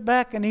just stood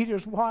back and he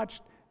just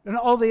watched. And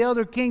all the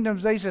other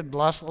kingdoms, they said,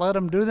 let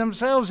them do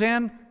themselves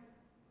in.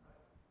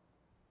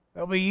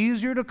 It'll be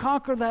easier to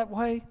conquer that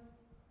way.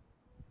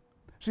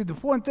 See, the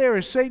point there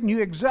is Satan knew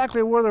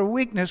exactly where their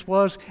weakness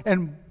was,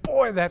 and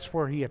boy, that's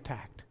where he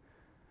attacked.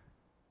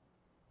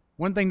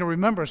 One thing to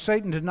remember,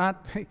 Satan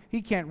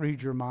he can't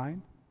read your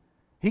mind.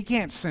 He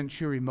can't sense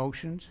your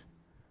emotions.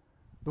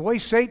 The way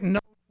Satan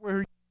knows where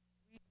you're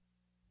weak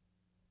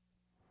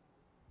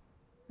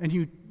and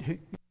you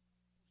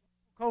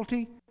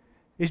difficulty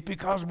is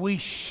because we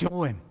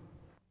show him.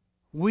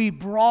 We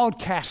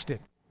broadcast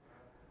it.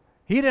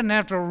 He didn't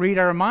have to read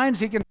our minds.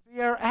 He can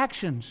see our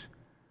actions.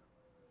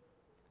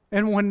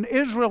 And when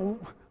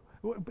Israel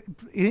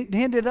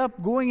ended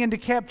up going into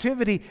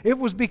captivity, it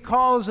was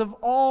because of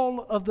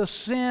all of the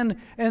sin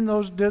and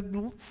those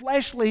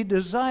fleshly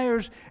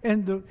desires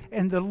and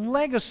the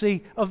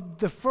legacy of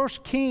the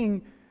first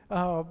king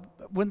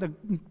when the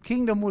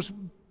kingdom was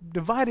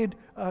divided,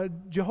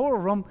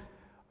 Jehoram,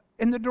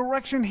 in the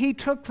direction he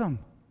took them.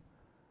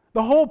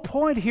 The whole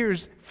point here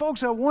is,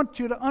 folks, I want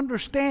you to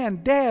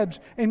understand, dads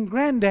and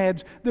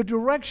granddads, the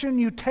direction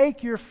you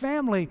take your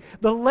family,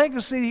 the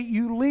legacy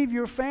you leave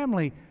your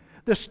family,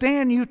 the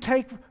stand you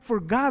take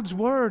for God's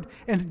Word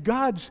and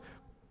God's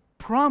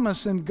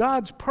promise and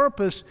God's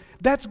purpose,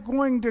 that's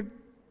going to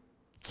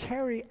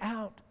carry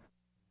out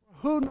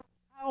who knows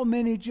how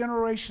many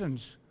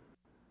generations.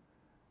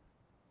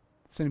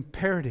 It's an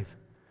imperative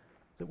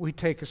that we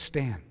take a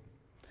stand.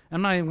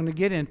 I'm not even going to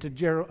get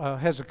into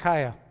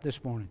Hezekiah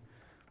this morning.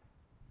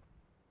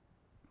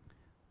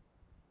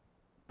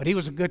 But he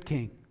was a good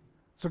king.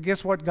 So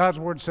guess what God's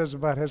Word says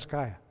about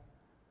Hezekiah?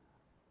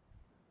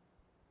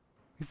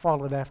 He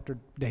followed after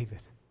David.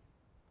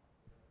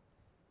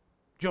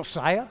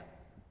 Josiah,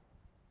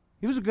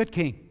 he was a good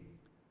king.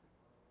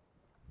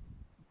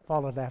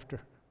 Followed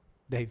after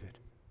David.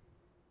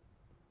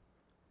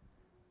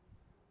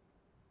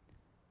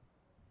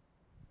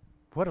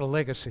 What a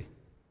legacy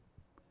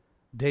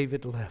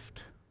David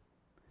left.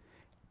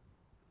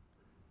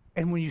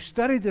 And when you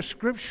study the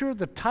Scripture,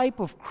 the type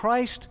of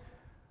Christ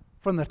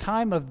from the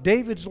time of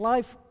David's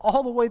life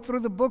all the way through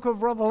the book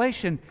of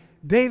Revelation,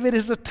 David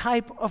is a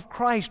type of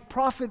Christ,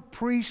 prophet,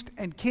 priest,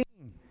 and king.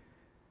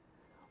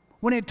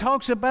 When it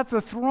talks about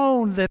the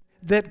throne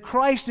that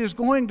Christ is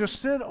going to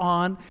sit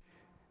on,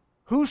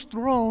 whose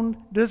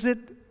throne does it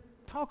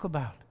talk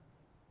about?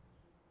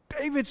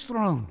 David's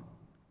throne.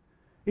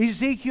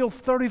 Ezekiel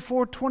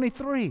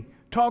 34:23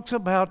 talks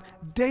about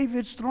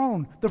David's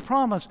throne, the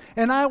promise.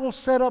 And I will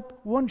set up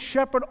one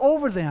shepherd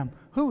over them.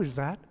 Who is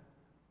that?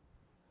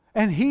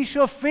 And he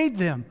shall feed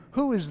them.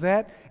 Who is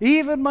that?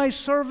 Even my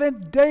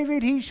servant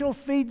David, he shall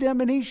feed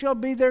them, and he shall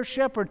be their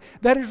shepherd.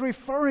 That is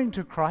referring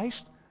to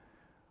Christ.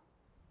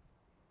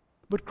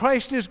 But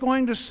Christ is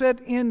going to sit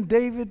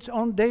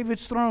on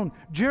David's throne.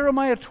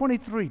 Jeremiah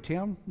 23,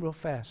 Tim, real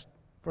fast.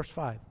 Verse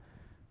 5.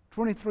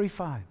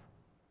 23:5.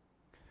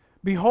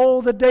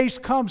 Behold, the days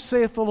come,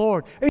 saith the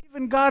Lord.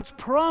 Even God's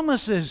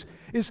promises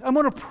is, I'm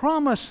going to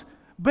promise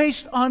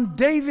based on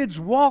David's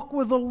walk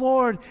with the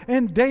Lord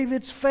and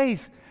David's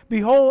faith.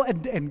 Behold,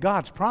 and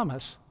God's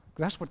promise,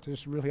 that's what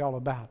this is really all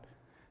about.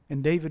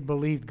 And David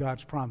believed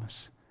God's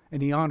promise,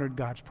 and he honored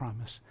God's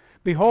promise.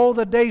 Behold,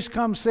 the days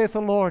come, saith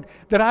the Lord,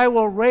 that I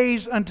will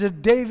raise unto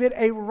David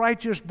a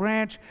righteous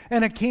branch,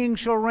 and a king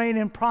shall reign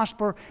and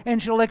prosper, and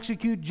shall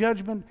execute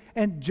judgment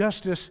and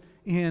justice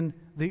in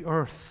the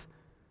earth.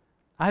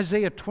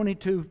 Isaiah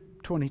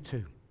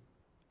 22:22.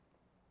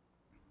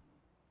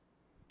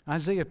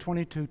 Isaiah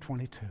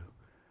 22:22.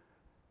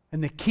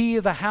 And the key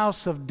of the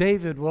house of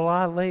David will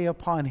I lay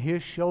upon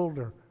his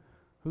shoulder.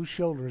 Whose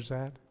shoulder is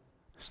that?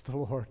 It's the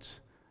Lord's.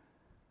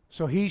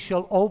 So he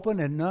shall open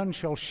and none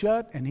shall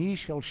shut, and he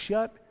shall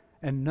shut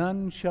and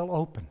none shall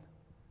open.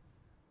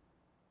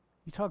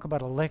 You talk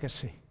about a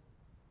legacy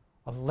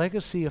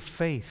of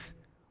faith,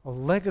 a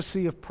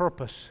legacy of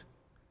purpose.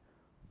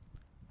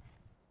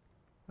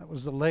 That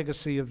was the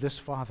legacy of this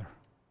father.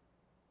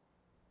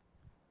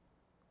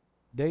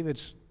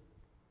 David's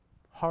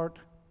heart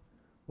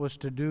was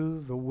to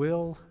do the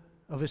will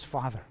of his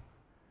father.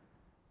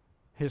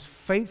 His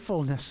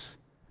faithfulness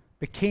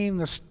became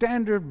the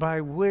standard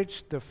by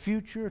which the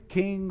future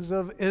kings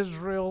of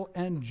Israel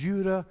and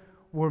Judah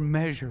were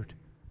measured.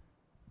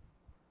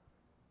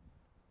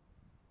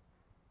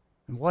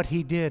 And what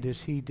he did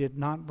is he did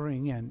not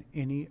bring in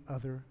any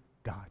other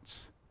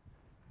gods.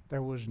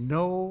 There was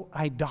no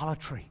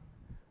idolatry.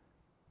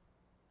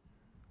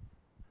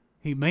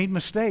 He made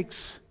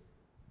mistakes,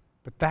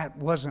 but that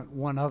wasn't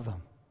one of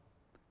them.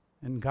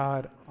 And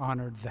God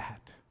honored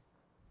that.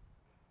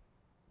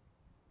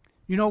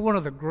 You know, one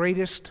of the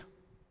greatest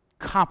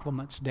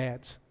compliments,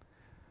 dads,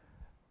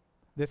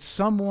 that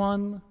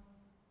someone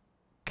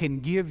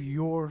can give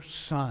your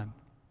son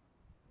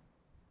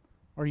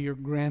or your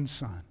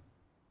grandson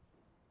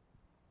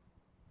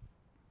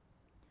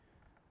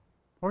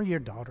or your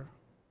daughter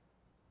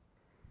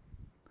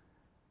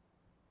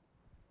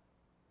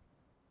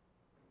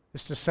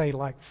is to say,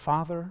 like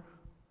father,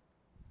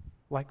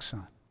 like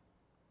son.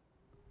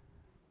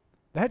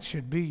 That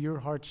should be your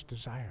heart's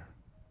desire.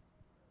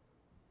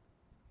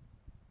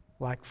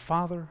 Like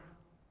father,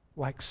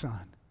 like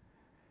son.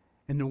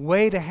 And the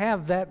way to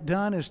have that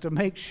done is to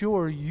make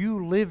sure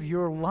you live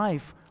your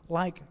life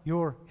like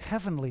your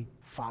heavenly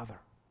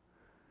Father.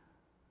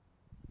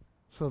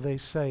 So they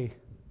say,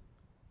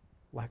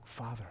 like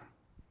father,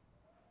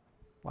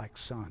 like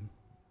son.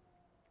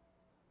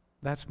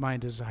 That's my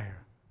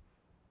desire.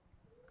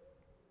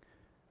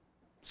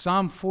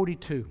 Psalm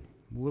 42,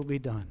 we'll be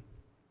done.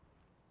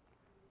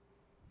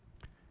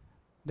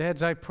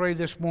 Dads, I pray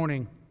this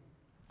morning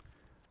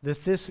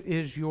that this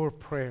is your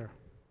prayer.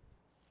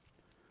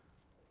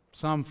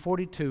 Psalm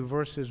 42,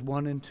 verses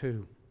 1 and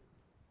 2.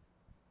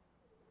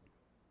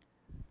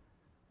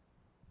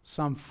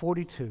 Psalm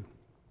 42.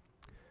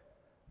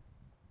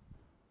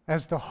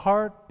 As the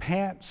hart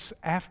pants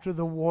after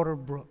the water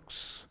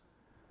brooks,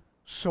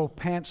 so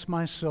pants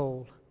my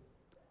soul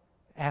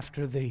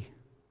after thee.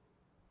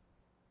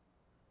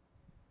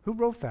 Who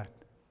wrote that?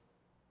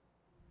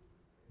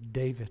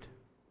 David.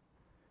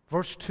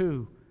 Verse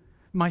 2.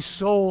 My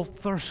soul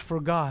thirsts for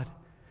God,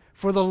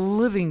 for the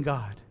living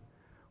God.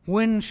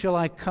 When shall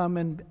I come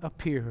and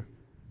appear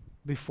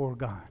before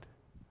God?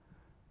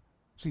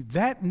 See,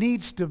 that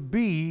needs to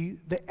be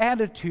the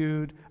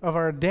attitude of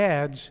our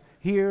dads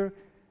here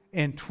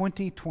in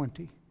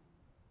 2020.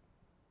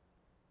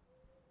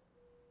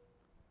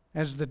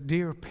 As the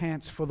deer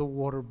pants for the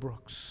water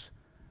brooks,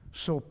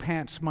 so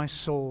pants my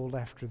soul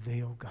after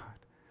thee, O God.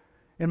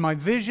 In my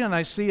vision,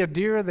 I see a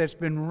deer that's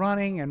been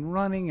running and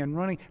running and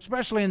running,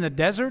 especially in the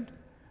desert.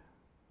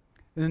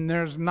 And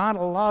there's not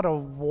a lot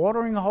of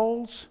watering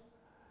holes,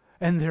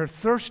 and they're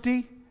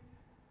thirsty.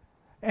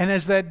 And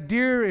as that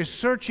deer is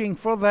searching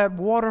for that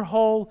water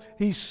hole,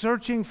 he's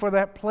searching for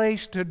that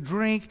place to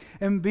drink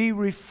and be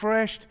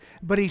refreshed,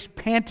 but he's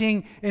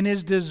panting in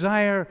his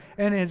desire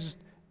and his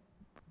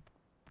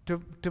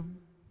to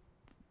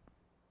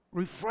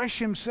refresh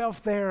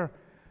himself there.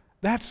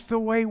 That's the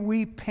way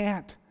we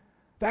pant.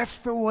 That's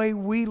the way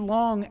we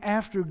long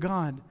after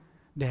God,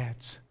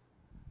 dads.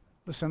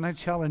 Listen, I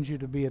challenge you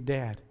to be a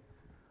dad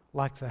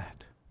like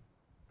that.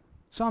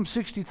 Psalm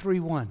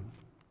 63:1.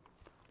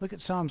 Look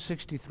at Psalm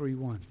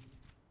 63:1.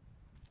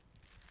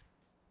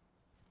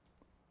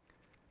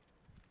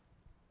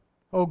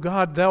 O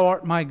God, thou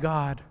art my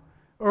God.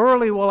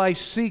 Early will I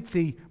seek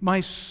thee.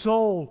 My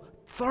soul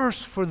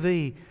thirsts for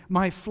thee.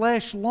 My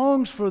flesh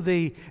longs for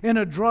thee in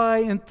a dry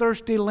and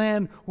thirsty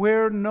land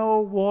where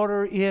no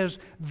water is.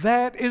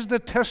 That is the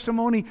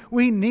testimony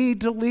we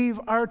need to leave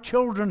our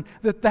children,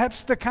 that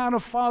that's the kind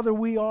of father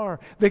we are,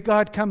 that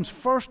God comes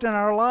first in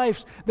our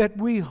lives, that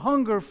we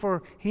hunger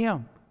for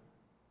Him.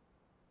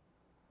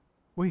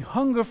 We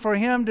hunger for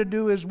Him to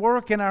do His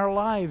work in our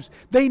lives.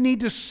 They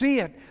need to see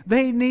it.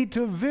 They need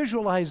to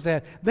visualize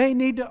that. They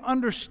need to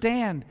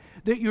understand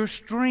that your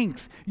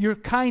strength, your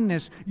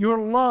kindness, your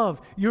love,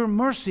 your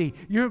mercy,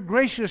 your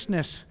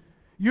graciousness,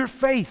 your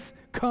faith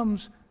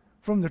comes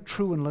from the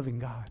true and living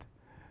God.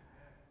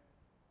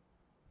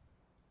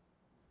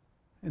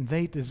 And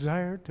they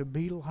desire to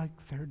be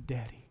like their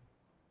daddy.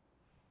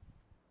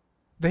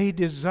 They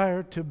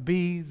desire to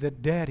be the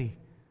daddy.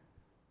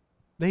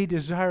 They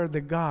desire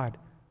the God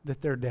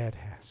that their dad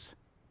has.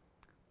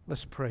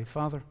 Let's pray.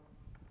 Father,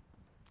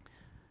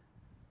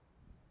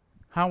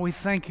 how we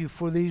thank you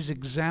for these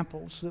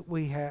examples that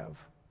we have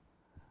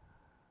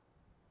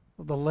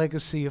of the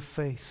legacy of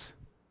faith.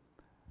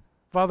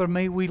 Father,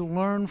 may we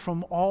learn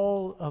from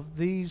all of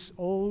these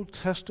Old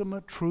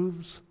Testament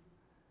truths.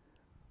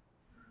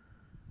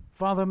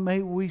 Father,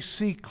 may we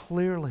see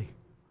clearly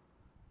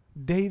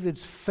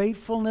David's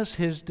faithfulness,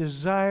 his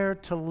desire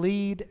to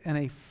lead in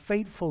a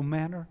faithful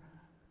manner.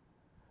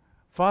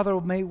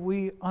 Father, may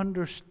we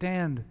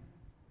understand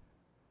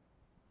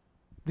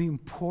the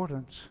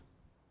importance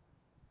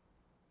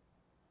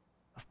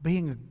of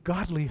being a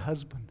godly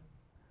husband,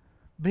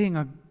 being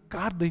a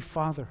godly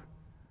father,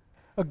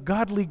 a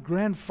godly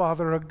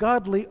grandfather, a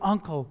godly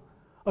uncle,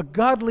 a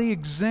godly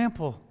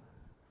example,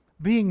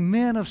 being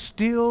men of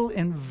steel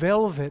and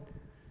velvet,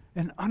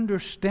 and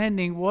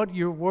understanding what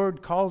your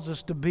word calls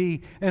us to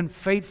be and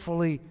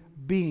faithfully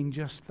being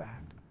just that.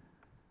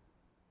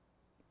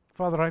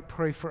 Father, I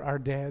pray for our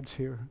dads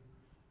here.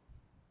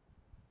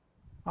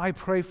 I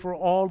pray for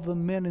all the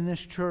men in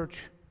this church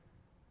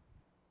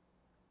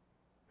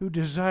who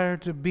desire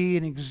to be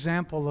an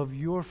example of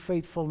your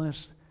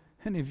faithfulness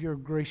and of your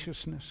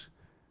graciousness.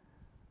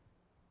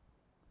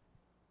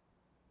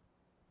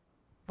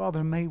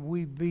 Father, may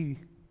we be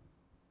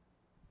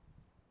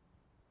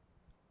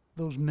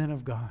those men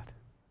of God,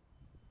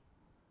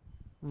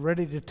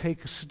 ready to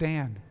take a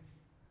stand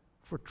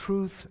for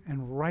truth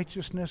and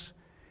righteousness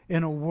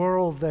in a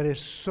world that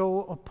is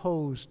so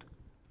opposed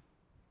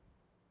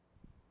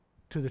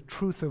to the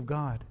truth of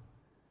God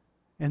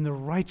and the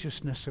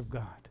righteousness of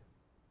God.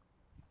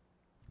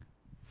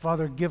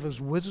 Father, give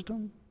us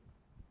wisdom.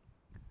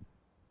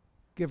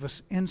 Give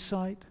us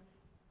insight.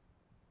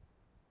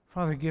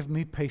 Father, give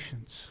me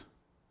patience.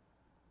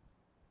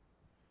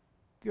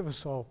 Give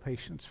us all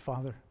patience,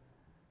 Father,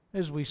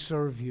 as we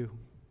serve you.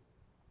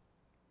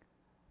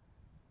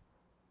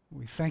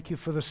 We thank you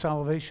for the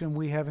salvation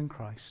we have in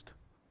Christ.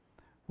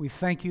 We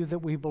thank you that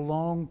we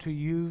belong to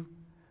you.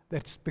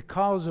 That's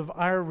because of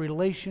our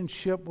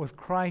relationship with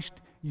Christ,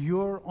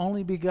 your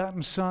only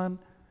begotten Son,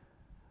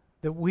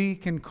 that we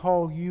can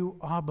call you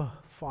Abba,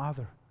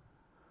 Father.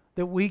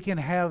 That we can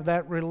have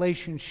that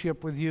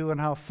relationship with you,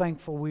 and how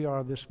thankful we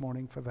are this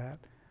morning for that.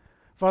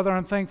 Father,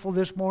 I'm thankful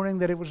this morning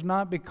that it was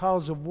not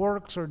because of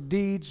works or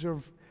deeds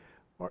or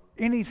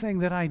anything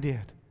that I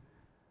did,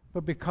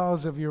 but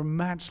because of your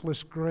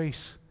matchless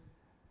grace,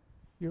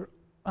 your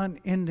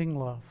unending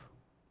love.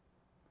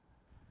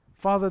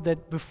 Father,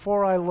 that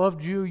before I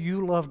loved you,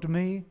 you loved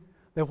me.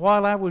 That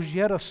while I was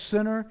yet a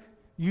sinner,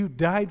 you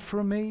died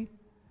for me.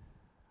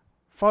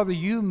 Father,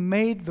 you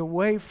made the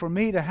way for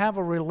me to have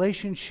a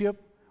relationship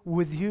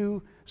with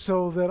you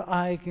so that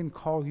I can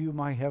call you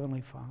my Heavenly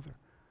Father.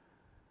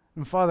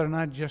 And Father,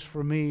 not just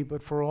for me,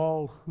 but for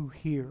all who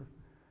hear,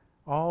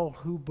 all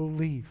who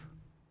believe,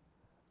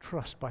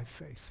 trust by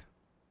faith.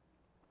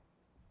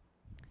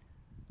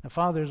 Now,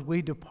 Father, as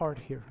we depart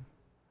here,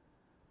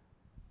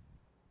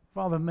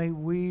 Father, may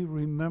we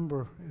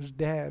remember as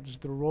dads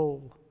the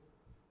role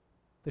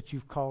that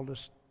you've called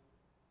us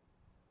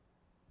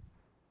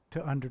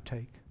to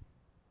undertake.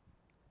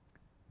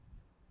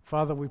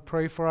 Father, we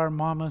pray for our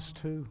mamas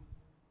too,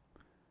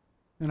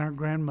 and our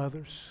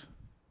grandmothers.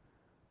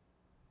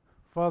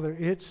 Father,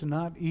 it's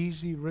not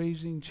easy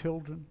raising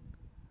children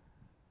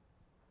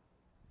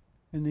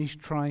in these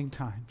trying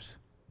times.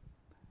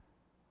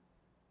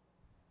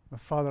 But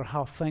Father,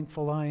 how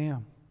thankful I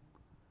am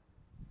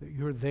that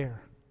you're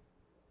there,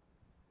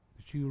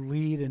 that you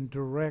lead and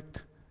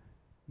direct,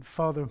 and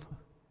Father,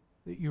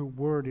 that your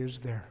word is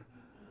there.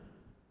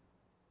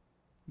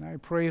 And I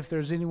pray if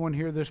there's anyone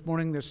here this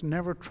morning that's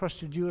never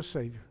trusted you as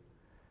Savior,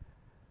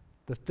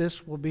 that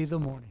this will be the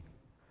morning.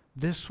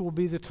 This will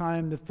be the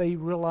time that they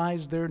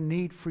realize their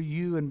need for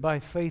you and by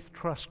faith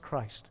trust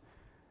Christ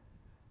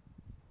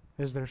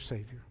as their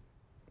Savior.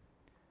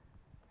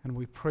 And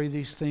we pray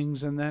these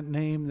things in that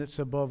name that's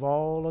above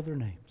all other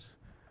names.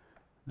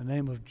 In the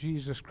name of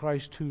Jesus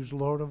Christ, who's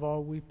Lord of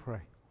all, we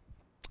pray.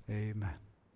 Amen.